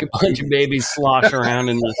embryonic bunch of babies. babies slosh around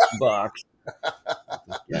in this box.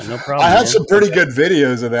 Yeah, no I problem, have man. some pretty good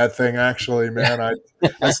videos of that thing, actually, man.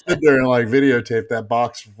 I stood there and like videotaped that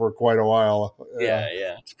box for quite a while. Yeah,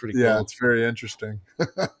 it's pretty Yeah, cool. it's very interesting.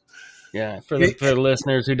 Yeah, for the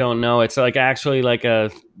listeners who don't know, it's like actually like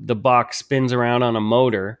the box spins around on a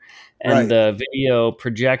motor, and Right. the video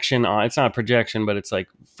projection on it's not a projection, but it's like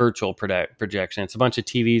virtual projection. It's a bunch of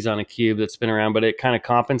TVs on a cube that spin around, but it kind of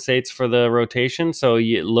compensates for the rotation, so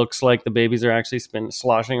it looks like the babies are actually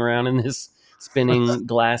sloshing around in this spinning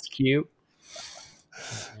glass cube.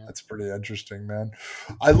 Yeah. That's pretty interesting, man.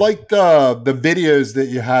 I liked the videos that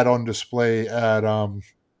you had on display at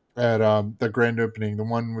the grand opening. The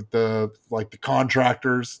one with the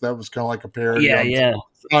contractors. That was kind of like a parody Yeah, on yeah.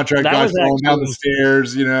 contract That guy was falling down the actually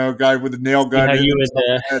stairs. Guy with a nail see gun how in you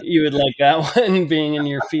himself. would like that one being in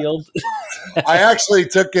your field. I actually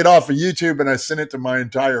took it off of YouTube and I sent it to my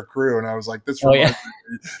entire crew, and I was like, Oh yeah.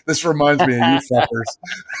 this reminds me of you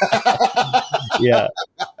fuckers." Yeah.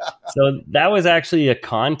 So that was actually a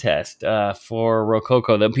contest for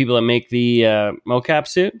Rococo, the people that make the mocap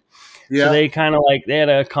suit. So Yeah, they kind of like they had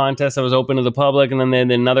a contest that was open to the public, and then they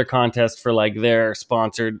had another contest for like their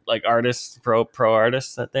sponsored like artists, pro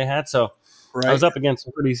artists that they had. So I right. was up against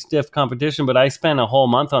some pretty stiff competition, but I spent a whole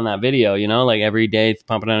month on that video. Like every day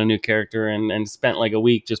pumping out a new character, and spent like a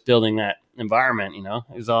week just building that environment.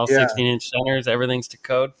 It was all Yeah. 16-inch centers, everything's to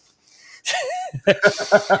code.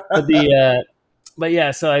 But but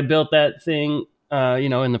yeah, so I built that thing,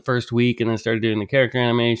 in the first week, and then started doing the character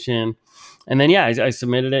animation, and then yeah, I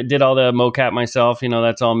submitted it, did all the mocap myself.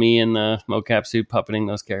 That's all me in the mocap suit puppeting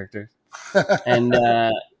those characters, and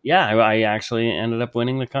yeah, I actually ended up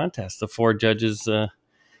winning the contest. The four judges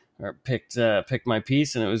picked my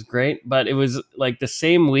piece, and it was great. But it was like the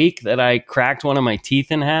same week that I cracked one of my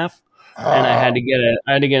teeth in half, and I had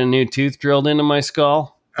Oh, to get a new tooth drilled into my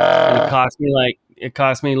skull, and it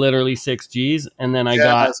cost me literally 6 G's, and then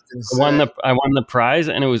yeah, I was gonna say. I won the prize,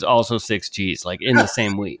 and it was also 6 G's, like in the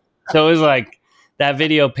same week. So it was like that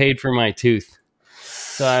video paid for my tooth.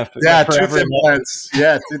 So I Yeah, tooth forever, implants.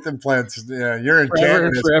 Yeah, tooth implants. Yeah, you're in Canada.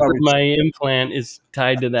 It's forever, probably my implant is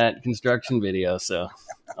tied to that construction video. So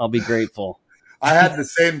I'll be grateful. I had the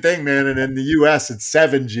same thing, man. And in the US, it's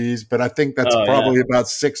 7 Gs, but I think that's Oh yeah, probably about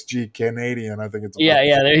 6G Canadian. I think it's yeah, about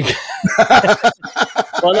yeah. There you go. that.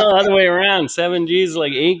 Well, no, other way around. 7 Gs is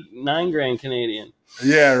like 8, 9 grand Canadian.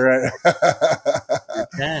 Yeah, right. Or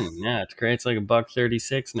 10. Yeah, it's great. It's like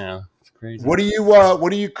 $1.36 now. It's crazy. What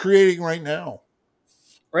are you creating right now?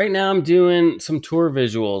 Right now, I'm doing some tour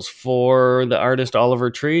visuals for the artist Oliver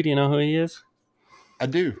Tree. Do you know who he is? I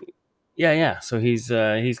do. Yeah, yeah. So he's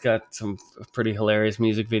got some pretty hilarious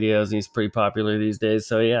music videos, and he's pretty popular these days.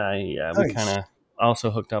 So yeah, we kind Nice. of also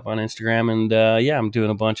hooked up on Instagram, and yeah, I'm doing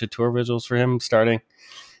a bunch of tour visuals for him. Starting,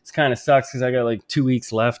 it's kind of sucks because I got like 2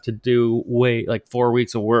 weeks left to do like 4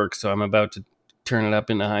 weeks of work, so I'm about to turn it up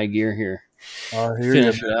into high gear here, I hear you.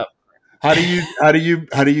 finish it up. How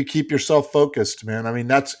do you keep yourself focused, man? I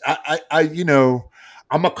mean,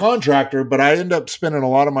 I'm a contractor, but I end up spending a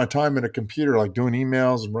lot of my time in a computer, like doing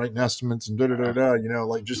emails and writing estimates and da da da da.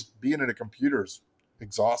 Like just being at a computer is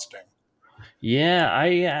exhausting. Yeah,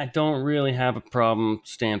 I don't really have a problem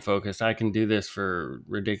staying focused. I can do this for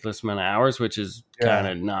ridiculous amount of hours, which is kind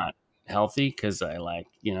Yeah, of not healthy because I like,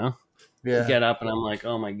 yeah, get up and I'm like,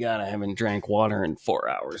 oh my God, I haven't drank water in 4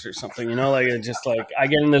 hours or something, like it just like I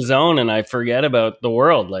get in the zone and I forget about the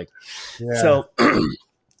world. Like, yeah. so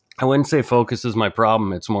I wouldn't say focus is my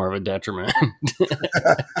problem. It's more of a detriment.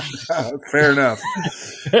 Fair enough.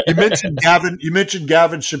 You mentioned Gavin. You mentioned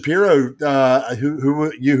Gavin Shapiro,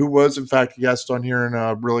 who was in fact a guest on here and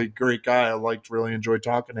a really great guy. Really enjoyed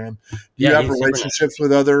talking to him. Do you Yeah, have he's super nice. relationships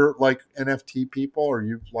with other like NFT people? Or are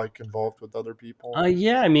you like involved with other people?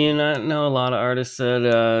 Yeah, I mean, I know a lot of artists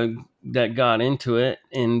that got into it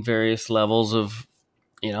in various levels of,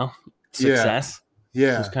 you know, Yeah, success. It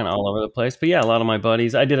was yeah. kind of all over the place. But yeah, a lot of my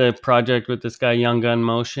buddies. I did a project with this guy, Young Gun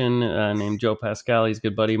Motion, named Joe Pascal. He's a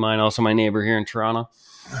good buddy of mine, also my neighbor here in Toronto.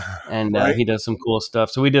 And Right. he does some cool stuff.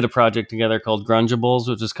 So we did a project together called Grungeables,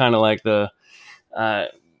 which is kind of like the uh,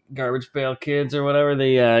 Garbage Pail Kids or whatever,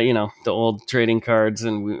 the old trading cards.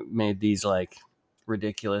 And we made these like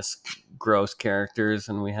ridiculous, gross characters.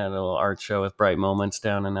 And we had a little art show with Bright Moments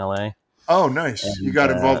down in LA. Oh, nice. You And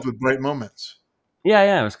got involved with Bright Moments.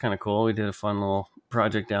 yeah, it was kind of cool. We did a fun little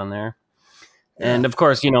project down there. Yeah. And of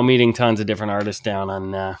course, meeting tons of different artists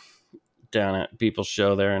down at People's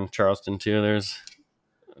Show there in Charleston too. There's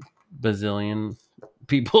bazillion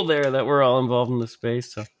people there that were all involved in the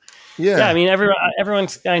space. So yeah, I Yeah. mean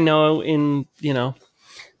everyone's I know in the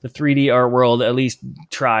 3D art world at least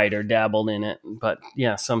tried or dabbled in it. But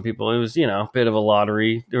yeah, some people it was a bit of a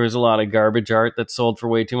lottery. There was a lot of garbage art that sold for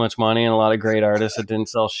way too much money, and a lot of great artists that didn't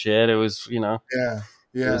sell shit. It was Yeah.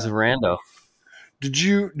 it was a Yeah. rando.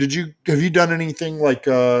 Have you done anything like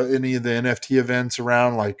any of the NFT events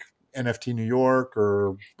around like NFT New York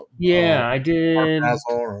or Yeah, I Art did.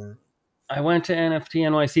 Basel or I went to NFT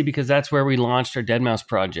NYC because that's where we launched our Dead Mouse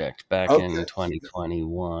project back okay. in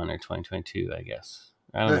 2021 or 2022, I guess.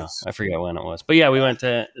 I don't know. Nice. I forget when it was. But yeah, we went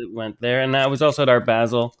there, and I was also at Art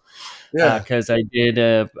Basel Yeah. because I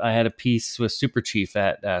had a piece with Super Chief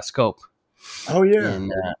at Scope Oh yeah.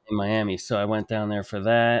 in Miami, so I went down there for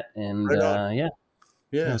that, and Right on. yeah,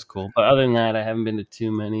 that Yeah. was cool. But other than that, I haven't been to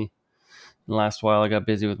too many. In the last while, I got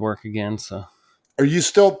busy with work again, so. Are you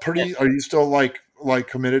still like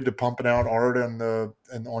committed to pumping out art and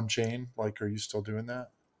on chain? Like, are you still doing that?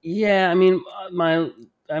 Yeah, I mean, I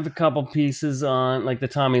have a couple pieces on like the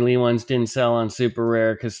Tommy Lee ones didn't sell on Super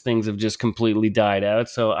Rare because things have just completely died out.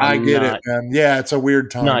 So I I'm get it, man. Yeah, it's a weird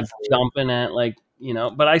time not for it. jumping at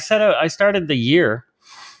But I started the year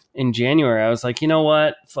in January. I was like, you know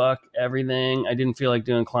what, fuck everything. I didn't feel like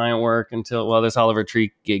doing client work until this Oliver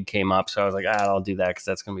Tree gig came up. So I was like, I'll do that because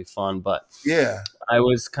that's gonna be fun. But Yeah. I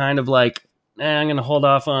was kind of like, I'm going to hold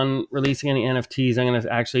off on releasing any NFTs.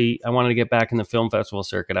 I wanted to get back in the film festival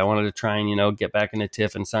circuit. I wanted to try and, get back into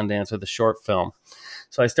TIFF and Sundance with a short film.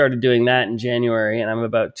 So I started doing that in January, and I'm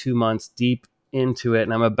about 2 months deep into it.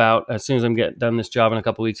 And as soon as I'm done this job in a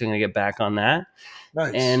couple of weeks, I'm going to get back on that.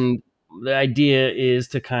 Nice. And the idea is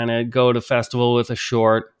to kind of go to festival with a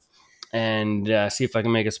short and see if I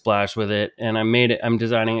can make a splash with it. And I'm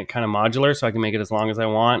designing it kind of modular so I can make it as long as I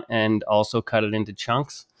want and also cut it into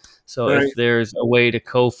chunks. So Right. if there's a way to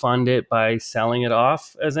co-fund it by selling it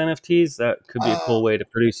off as NFTs, that could be a cool way to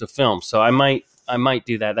produce a film. So I might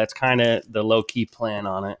do that. That's kind of the low-key plan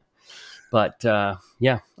on it. But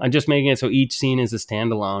yeah, I'm just making it so each scene is a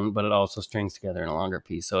standalone, but it also strings together in a longer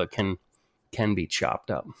piece, so it can be chopped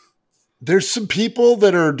up. There's some people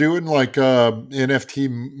that are doing like NFT,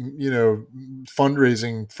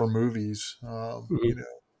 fundraising for movies. Mhm.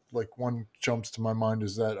 Like one jumps to my mind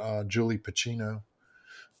is that Julie Pacino.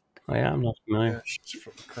 Oh yeah, I'm not Yeah, familiar. she's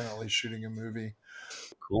currently shooting a movie.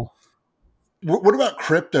 Cool. What about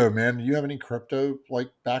crypto, man? Do you have any crypto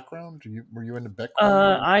like background? Were you into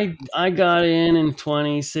Bitcoin? I got in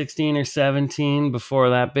 2016 or 17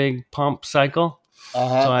 before that big pump cycle. So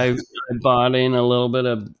Uh I huh. bought in a little bit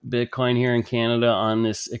of Bitcoin here in Canada on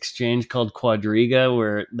this exchange called Quadriga,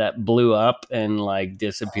 where that blew up and like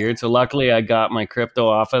disappeared. So luckily, I got my crypto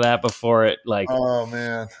off of that before it like Oh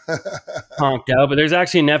man. honked out. But there's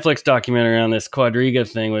actually a Netflix documentary on this Quadriga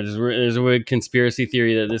thing, which is there's a weird conspiracy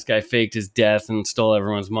theory that this guy faked his death and stole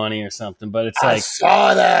everyone's money or something. But it's I like,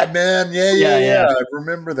 saw that, man. Yeah, yeah, yeah, yeah. yeah. I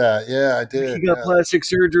remember that. Yeah, I did. He got Yeah. plastic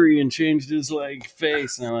surgery and changed his like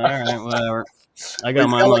face. And I'm like, all right, whatever. I Well, got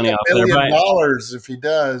he's my got like money off there, but $1 million if he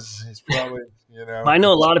does. He's probably, I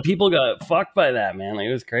know a lot of people got fucked by that, man. Like,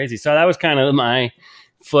 it was crazy. So that was kind of my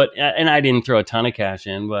foot, and I didn't throw a ton of cash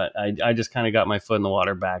in, but I just kind of got my foot in the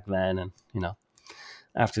water back then, and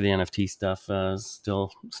after the NFT stuff,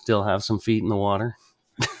 still have some feet in the water.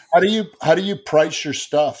 How do you price your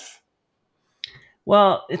stuff?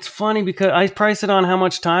 Well, it's funny because I price it on how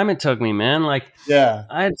much time it took me, man. Like Yeah.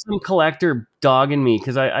 I had some collector dogging me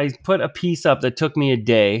because I put a piece up that took me a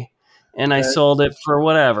day and I Okay. sold it for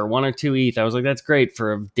whatever, 1 or 2 ETH. I was like, that's great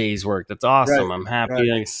for a day's work. That's Right. awesome. I'm happy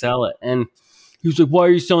Right. to sell it. And he was like, why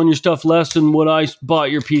are you selling your stuff less than what I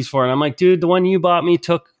bought your piece for? And I'm like, dude, the one you bought me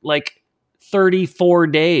took like 34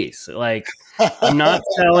 days. Like, I'm not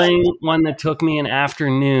selling one that took me an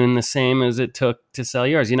afternoon the same as it took to sell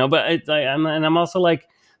yours, but I'm also like,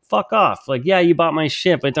 fuck off. Like, yeah, you bought my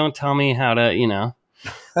shit, but don't tell me how to,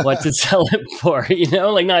 what to sell it for,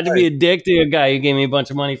 like not to be Right. a dick to a guy who gave me a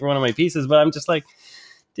bunch of money for one of my pieces, but I'm just like,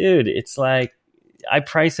 dude, it's like, I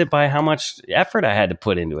price it by how much effort I had to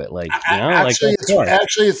put into it. Like, like Actually, of it's course.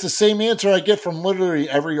 actually it's the same answer I get from literally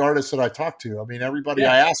every artist that I talk to. I mean, everybody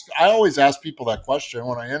Yeah. I ask, I always ask people that question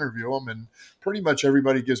when I interview them, and pretty much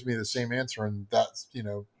everybody gives me the same answer, and that's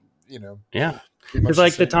Yeah. pretty Because much the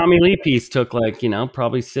like the same. Tommy Lee piece took like,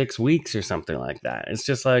 probably 6 weeks or something like that. It's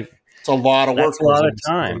just like, It's a lot of work that's a goes lot of into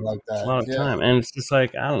something time. like It's a that. lot of Yeah, time. And it's just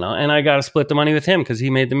like, I don't know. And I got to split the money with him because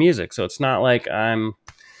he made the music. So it's not like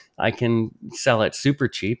I can sell it super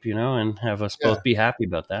cheap, and have us yeah, both be happy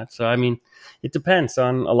about that. So, I mean, it depends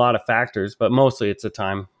on a lot of factors, but mostly it's a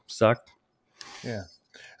time suck. yeah.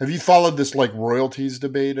 Have you followed this like royalties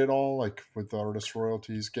debate at all? Like with the artist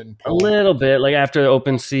royalties getting A pulled? little bit, like after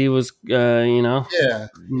OpenSea was, Yeah, yeah,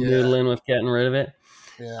 noodling with getting rid of it.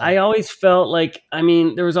 yeah. I always felt like, I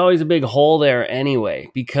mean, there was always a big hole there anyway,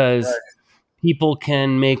 because Right. people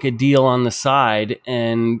can make a deal on the side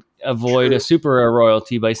and avoid a True. super rare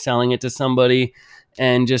royalty by selling it to somebody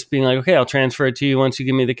and just being like, okay, I'll transfer it to you once you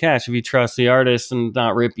give me the cash. If you trust the artist and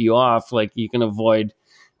not rip you off, like you can avoid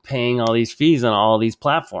paying all these fees on all these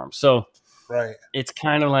platforms. So Right. it's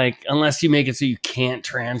kind of like, unless you make it so you can't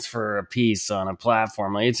transfer a piece on a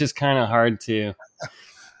platform, like it's just kind of hard to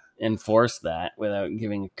enforce that without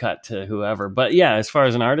giving a cut to whoever. But yeah, as far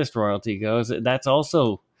as an artist royalty goes, that's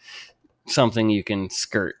also something you can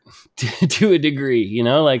skirt to a degree,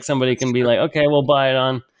 like somebody can be like, okay, we'll buy it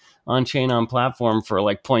on chain on platform for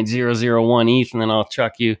like 0.001 ETH, and then I'll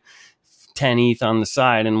chuck you 10 ETH on the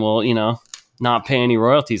side and we'll, not pay any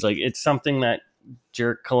royalties. Like it's something that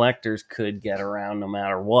jerk collectors could get around no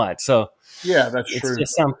matter what. So Yeah, that's it's true.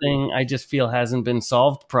 just something I just feel hasn't been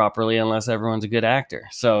solved properly unless everyone's a good actor.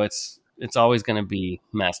 So it's always going to be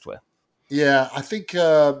messed with. Yeah, I think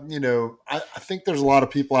I think there's a lot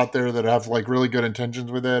of people out there that have like really good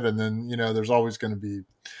intentions with it, and then there's always going to be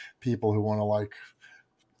people who want to like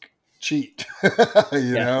cheat, you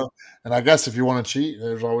Yeah. know. And I guess if you want to cheat,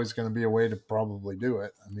 there's always going to be a way to probably do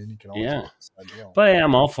it. I mean, you can always Yeah. get this deal. But yeah,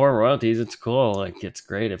 I'm all for royalties. It's cool. Like it's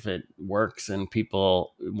great if it works and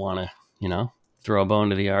people want to, throw a bone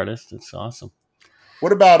to the artist. It's awesome.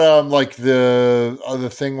 What about like the other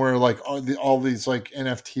thing where like all these like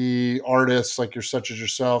NFT artists, like you're such as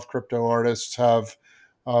yourself, crypto artists have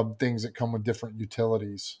things that come with different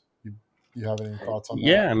utilities. You have any thoughts on that?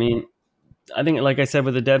 Yeah, I mean, I think like I said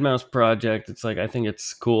with the Dead Mouse project, it's like I think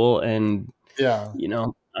it's cool, and Yeah,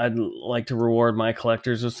 I'd like to reward my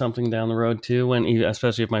collectors with something down the road too. When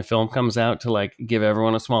especially if my film comes out, to like give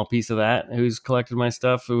everyone a small piece of that who's collected my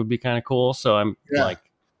stuff, it would be kind of cool. So I'm yeah. like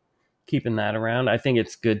keeping that around. I think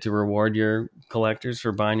it's good to reward your collectors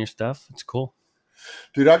for buying your stuff. It's cool.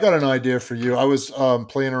 Dude, I got an idea for you. I was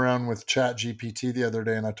playing around with Chat GPT the other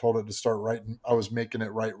day, and I told it to start writing. I was making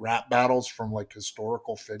it write rap battles from like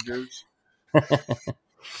historical figures.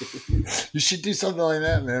 You should do something like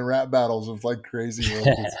that, man. Rap battles with like crazy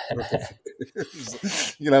religious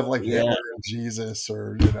figures. You can have like Yeah. Hitler and Jesus,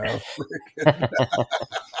 or you know,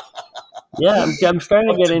 Yeah, I'm starting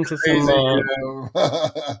to get something into some. crazy. You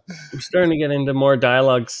know? I'm starting to get into more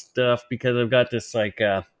dialogue stuff because I've got this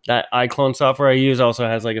that iClone software I use also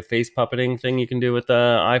has like a face puppeting thing you can do with the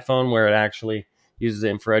iPhone where it actually uses the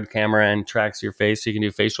infrared camera and tracks your face, so you can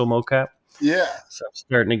do facial mocap. Yeah. So I'm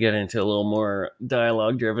starting to get into a little more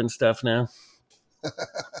dialogue driven stuff now.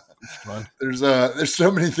 It's fun. There's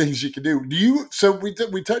so many things you can do. Do you? So we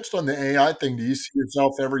touched on the AI thing. Do you see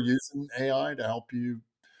yourself ever using AI to help you?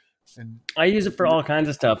 And I use it for all kinds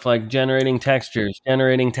of stuff, like generating textures,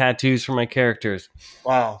 generating tattoos for my characters,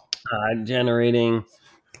 wow. generating,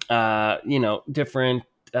 different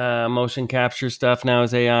motion capture stuff now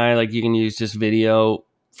is AI. Like you can use just video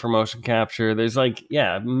for motion capture. There's a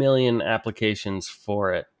million applications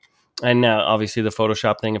for it. And now, obviously, the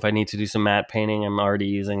Photoshop thing. If I need to do some matte painting, I'm already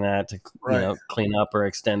using that to Right. clean up or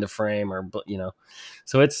extend a frame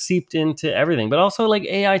So it's seeped into everything. But also, like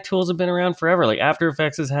AI tools have been around forever. Like After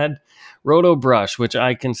Effects has had Roto Brush, which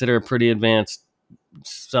I consider a pretty advanced,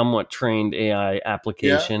 somewhat trained AI Yeah.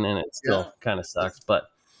 application, and it Yeah. still kind of sucks. But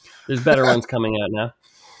there's better ones coming out now.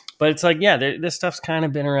 But it's like, yeah, this stuff's kind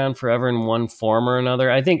of been around forever in one form or another.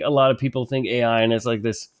 I think a lot of people think AI and it's like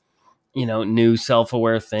this new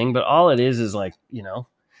self-aware thing, but all it is like,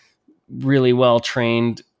 really well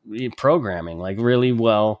trained programming, like really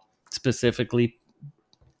well specifically,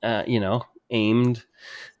 aimed,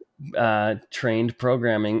 trained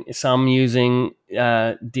programming, some using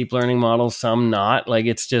deep learning models, some not. Like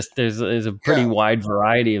it's just, there's a pretty Yeah. wide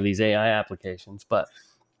variety of these AI applications, but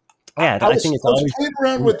yeah, I I was think it's I was always, playing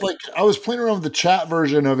around with I was playing around with the chat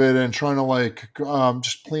version of it and trying to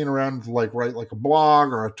just playing around with write like a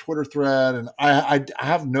blog or a Twitter thread, and I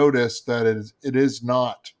have noticed that it is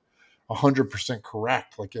not 100%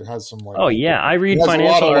 correct. Like it has some oh yeah, I it read has a lot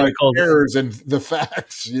financial of articles. errors in the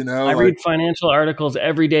facts. I read financial articles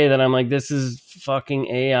every day that I'm like, this is fucking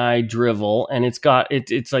AI drivel, and it's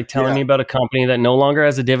like telling Yeah. me about a company that no longer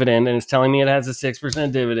has a dividend, and it's telling me it has a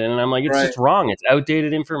 6% dividend, and I'm like, it's Right. just wrong. It's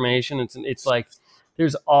outdated information. It's like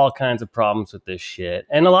there's all kinds of problems with this shit,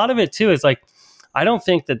 and a lot of it too is like, I don't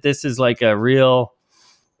think that this is like a real,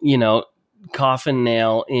 you know, coffin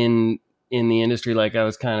nail in the industry, like I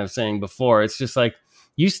was kind of saying before. It's just like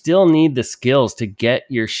you still need the skills to get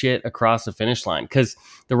your shit across the finish line, because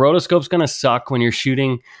the rotoscope's going to suck when you're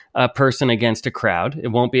shooting a person against a crowd. It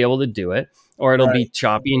won't be able to do it, or it'll be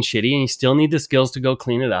choppy and shitty, and you still need the skills to go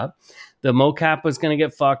clean it up. The mocap was going to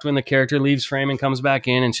get fucked when the character leaves frame and comes back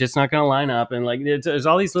in, and shit's not going to line up. And like, there's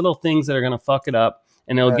all these little things that are going to fuck it up,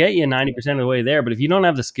 and it'll get you 90% of the way there. But if you don't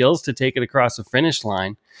have the skills to take it across the finish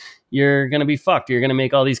line, you're going to be fucked. You're going to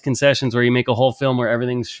make all these concessions where you make a whole film where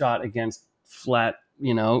everything's shot against flat,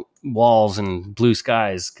 walls and blue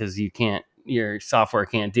skies, because your software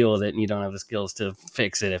can't deal with it, and you don't have the skills to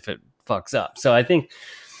fix it if it fucks up. So I think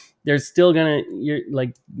there's still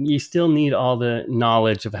you still need all the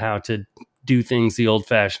knowledge of how to do things the old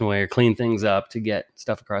fashioned way or clean things up to get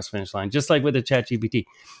stuff across the finish line. Just like with the ChatGPT,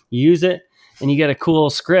 you use it and you get a cool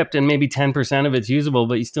script and maybe 10% of it's usable,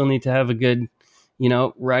 but you still need to have a good,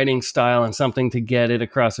 writing style and something to get it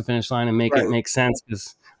across the finish line and make it make sense.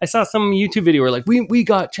 Because I saw some YouTube video where like, we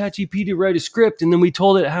got ChatGPT to write a script, and then we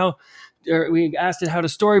told it we asked it how to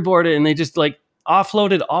storyboard it, and they just like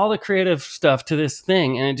offloaded all the creative stuff to this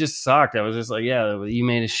thing, and it just sucked. I was just like, yeah, you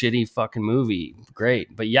made a shitty fucking movie.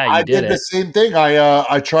 Great. But yeah, you did the same thing.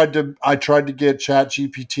 I tried to get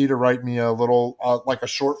ChatGPT to write me a little like a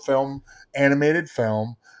short film, animated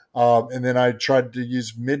film. And then I tried to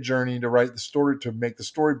use Midjourney to write the story, to make the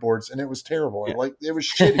storyboards, and it was terrible. Yeah. It was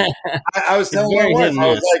shitty. I was telling my very wife, hit and I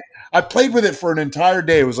was miss. like, I played with it for an entire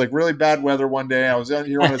day. It was like really bad weather one day. I was out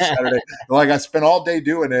here on a Saturday. Like I spent all day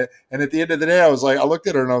doing it, and at the end of the day, I looked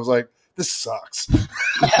at her and I was like, this sucks.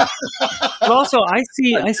 Yeah. But also, I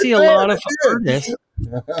see a lot of artists.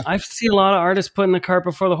 I see a lot of artists putting the cart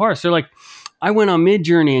before the horse. They're like, I went on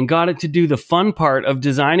Midjourney and got it to do the fun part of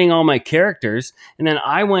designing all my characters, and then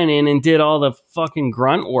I went in and did all the fucking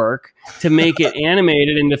grunt work to make it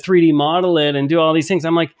animated and to 3D model it and do all these things.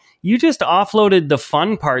 I'm like, you just offloaded the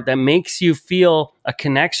fun part that makes you feel a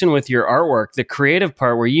connection with your artwork, the creative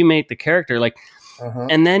part where you make the character, like,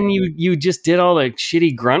 and then you just did all the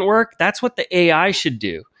shitty grunt work. That's what the AI should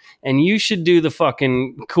do. And you should do the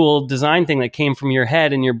fucking cool design thing that came from your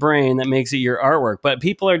head and your brain that makes it your artwork. But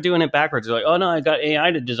people are doing it backwards. They're like, oh no, I got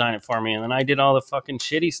AI to design it for me, and then I did all the fucking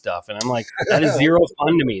shitty stuff. And I'm like, that is zero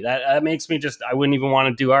fun to me. That makes me I wouldn't even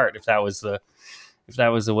want to do art if if that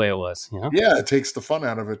was the way it was, you know? Yeah, it takes the fun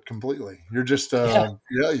out of it completely. You're just Yeah.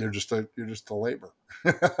 you're just a labor.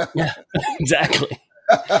 Yeah, exactly.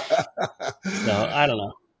 So I don't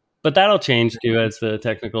know, but that'll change too as the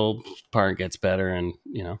technical part gets better, and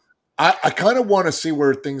you know. I kind of want to see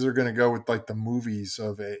where things are going to go with like the movies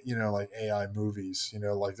of it, like AI movies,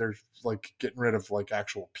 like they're like getting rid of like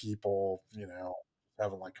actual people,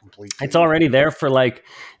 having like complete It's video. already there for like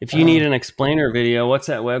if you need an explainer video. What's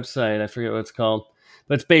that website? I forget what it's called.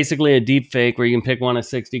 But it's basically a deep fake where you can pick one of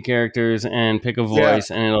 60 characters and pick a Yeah,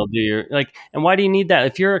 voice and it'll do your like and why do you need that?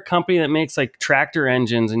 If you're a company that makes like tractor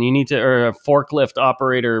engines and you need to or a forklift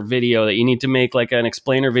operator video that you need to make like an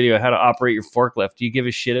explainer video how to operate your forklift, do you give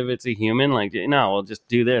a shit if it's a human? Like no, we'll just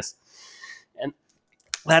do this. And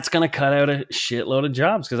that's going to cut out a shitload of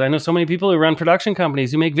jobs because I know so many people who run production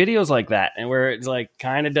companies who make videos like that and where it's like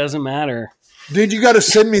kind of doesn't matter. dude, you got to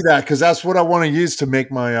send me that because that's what I want to use to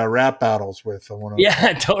make my rap battles with. I want to.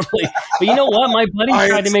 Yeah, totally. But you know what? My buddy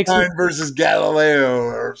tried to make some versus Galileo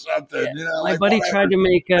or something. yeah, my like buddy whatever. tried to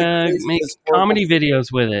make comedy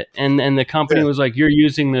videos with it, and the company was like, "You're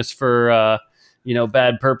using this for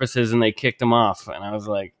bad purposes," and they kicked him off. And I was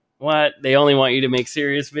like, "What? They only want you to make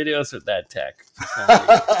serious videos with that tech?"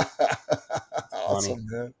 Awesome,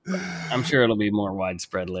 man. I'm sure it'll be more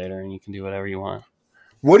widespread later, and you can do whatever you want.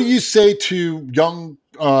 What do you say to young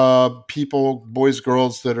people, boys,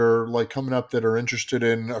 girls that are like coming up that are interested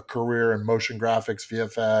in a career in motion graphics,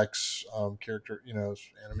 VFX, character,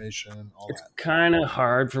 animation, all It's that? kind of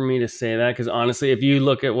hard for me to say that because honestly, if you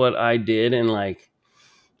look at what I did and like,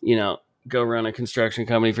 go run a construction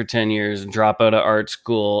company for 10 years, drop out of art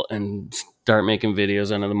school and start making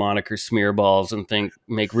videos under the moniker Smearballs and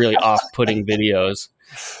make really off-putting videos.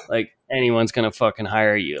 Like anyone's going to fucking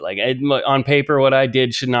hire you. Like on paper, what I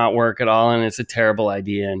did should not work at all. And it's a terrible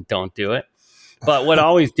idea and don't do it. But what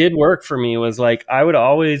always did work for me was like, I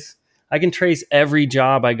can trace every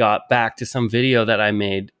job I got back to some video that I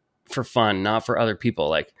made for fun, not for other people.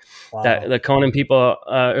 Like that, the Conan people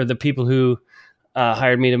or the people who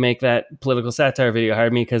hired me to make that political satire video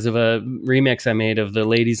hired me because of a remix I made of the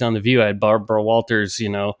Ladies on the View. I had Barbara Walters,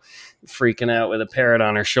 freaking out with a parrot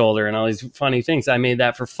on her shoulder and all these funny things. I made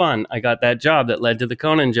that for fun. I got that job that led to the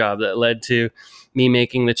Conan job that led to me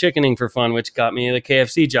making the chickening for fun, which got me the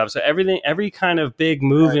KFC job. So every kind of big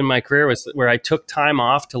move in my career was where I took time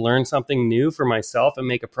off to learn something new for myself and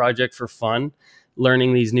make a project for fun,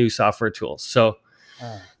 learning these new software tools. So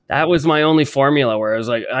that was my only formula where I was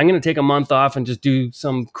like, I'm going to take a month off and just do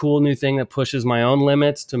some cool new thing that pushes my own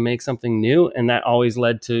limits to make something new. And that always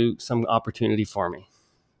led to some opportunity for me.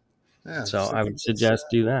 Yeah, so I would suggest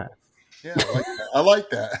do that. Yeah, I like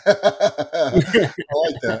that. I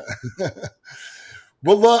like that.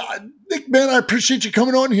 Well, Nick, man, I appreciate you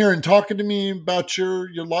coming on here and talking to me about your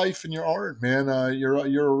life and your art, man.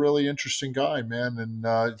 You're a really interesting guy, man. And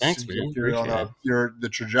thanks, man. Like you're the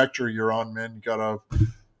trajectory you're on, man. You got a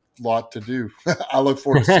lot to do. I look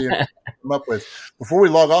forward to seeing what you come up with. Before we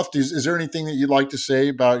log off, is there anything that you'd like to say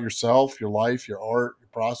about yourself, your life, your art, your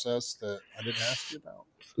process that I didn't ask you about?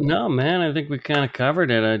 No, man, I think we kind of covered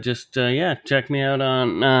it. I just, check me out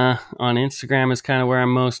on Instagram is kind of where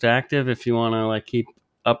I'm most active if you want to like keep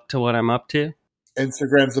up to what I'm up to.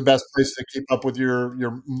 Instagram's the best place to keep up with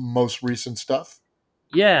your most recent stuff.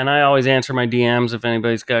 Yeah, and I always answer my DMs if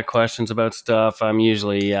anybody's got questions about stuff. I'm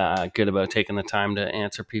usually good about taking the time to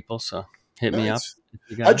answer people, so hit me up.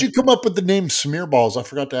 How'd you come up with the name Smearballs? I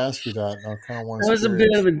forgot to ask you that. I kind of want to. It was a bit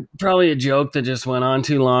of probably a joke that just went on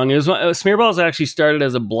too long. It was Smearballs actually started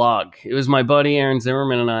as a blog. It was my buddy Aaron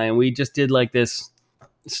Zimmerman and I, and we just did like this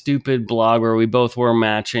stupid blog where we both wore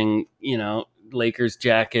matching, Lakers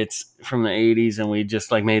jackets from the 80s, and we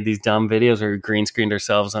just like made these dumb videos where we green screened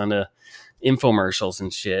ourselves onto infomercials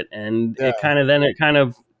and shit. And it kind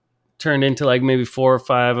of turned into like maybe 4 or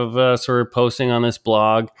 5 of us were posting on this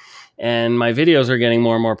blog, and my videos were getting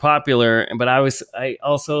more and more popular. But I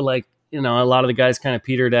also like, a lot of the guys kind of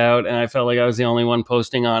petered out, and I felt like I was the only one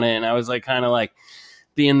posting on it. And I was like, kind of like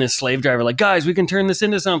being this slave driver, like, guys, we can turn this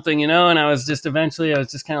into something, And I was just kind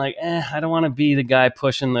of like, I don't want to be the guy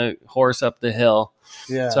pushing the horse up the hill.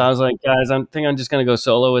 Yeah. So I was like, guys, I'm just going to go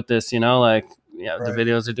solo with this, right. The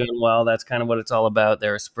videos are doing well. That's kind of what it's all about.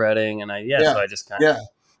 They're spreading. And so I just kind of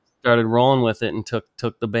started rolling with it and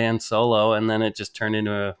took the band solo, and then it just turned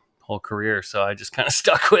into a whole career. So I just kind of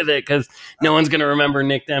stuck with it because no one's going to remember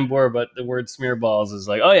Nick DenBoer, but the word Smearballs is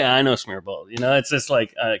like, oh yeah, I know Smearballs. It's just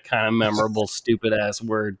like a kind of memorable, stupid ass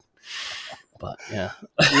word. But yeah.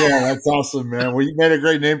 Yeah, that's awesome, man. Well, you made a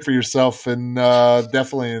great name for yourself, and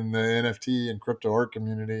definitely in the NFT and crypto art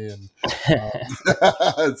community. And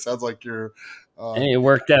it sounds like you're Hey, it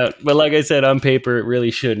worked out. But like I said, on paper, it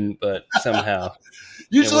really shouldn't, but somehow.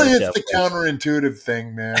 Usually it it's the counterintuitive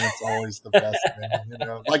thing, man. It's always the best thing,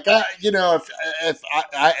 Like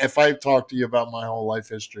if I talk to you about my whole life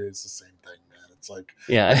history, it's the same thing, man. It's like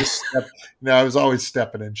Yeah. I was always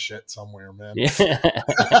stepping in shit somewhere, man. Yeah.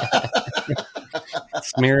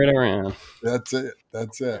 Smear it around. That's it.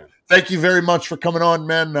 Thank you very much for coming on,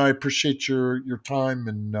 man. I appreciate your time,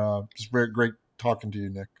 and it's very great talking to you,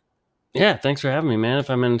 Nick. Yeah, thanks for having me, man. If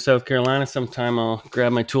I'm in South Carolina sometime, I'll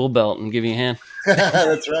grab my tool belt and give you a hand.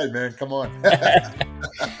 That's right, man. Come on.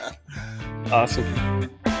 Awesome.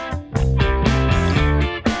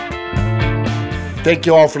 Thank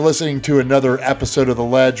you all for listening to another episode of The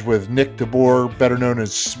Ledge with Nick DenBoer, better known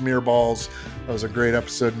as Smearballs. That was a great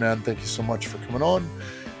episode, man. Thank you so much for coming on.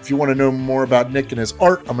 If you want to know more about Nick and his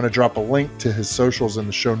art, I'm going to drop a link to his socials in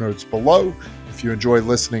the show notes below. If you enjoy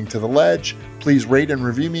listening to The Ledge, please rate and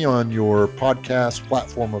review me on your podcast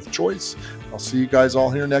platform of choice. I'll see you guys all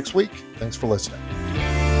here next week. Thanks for listening.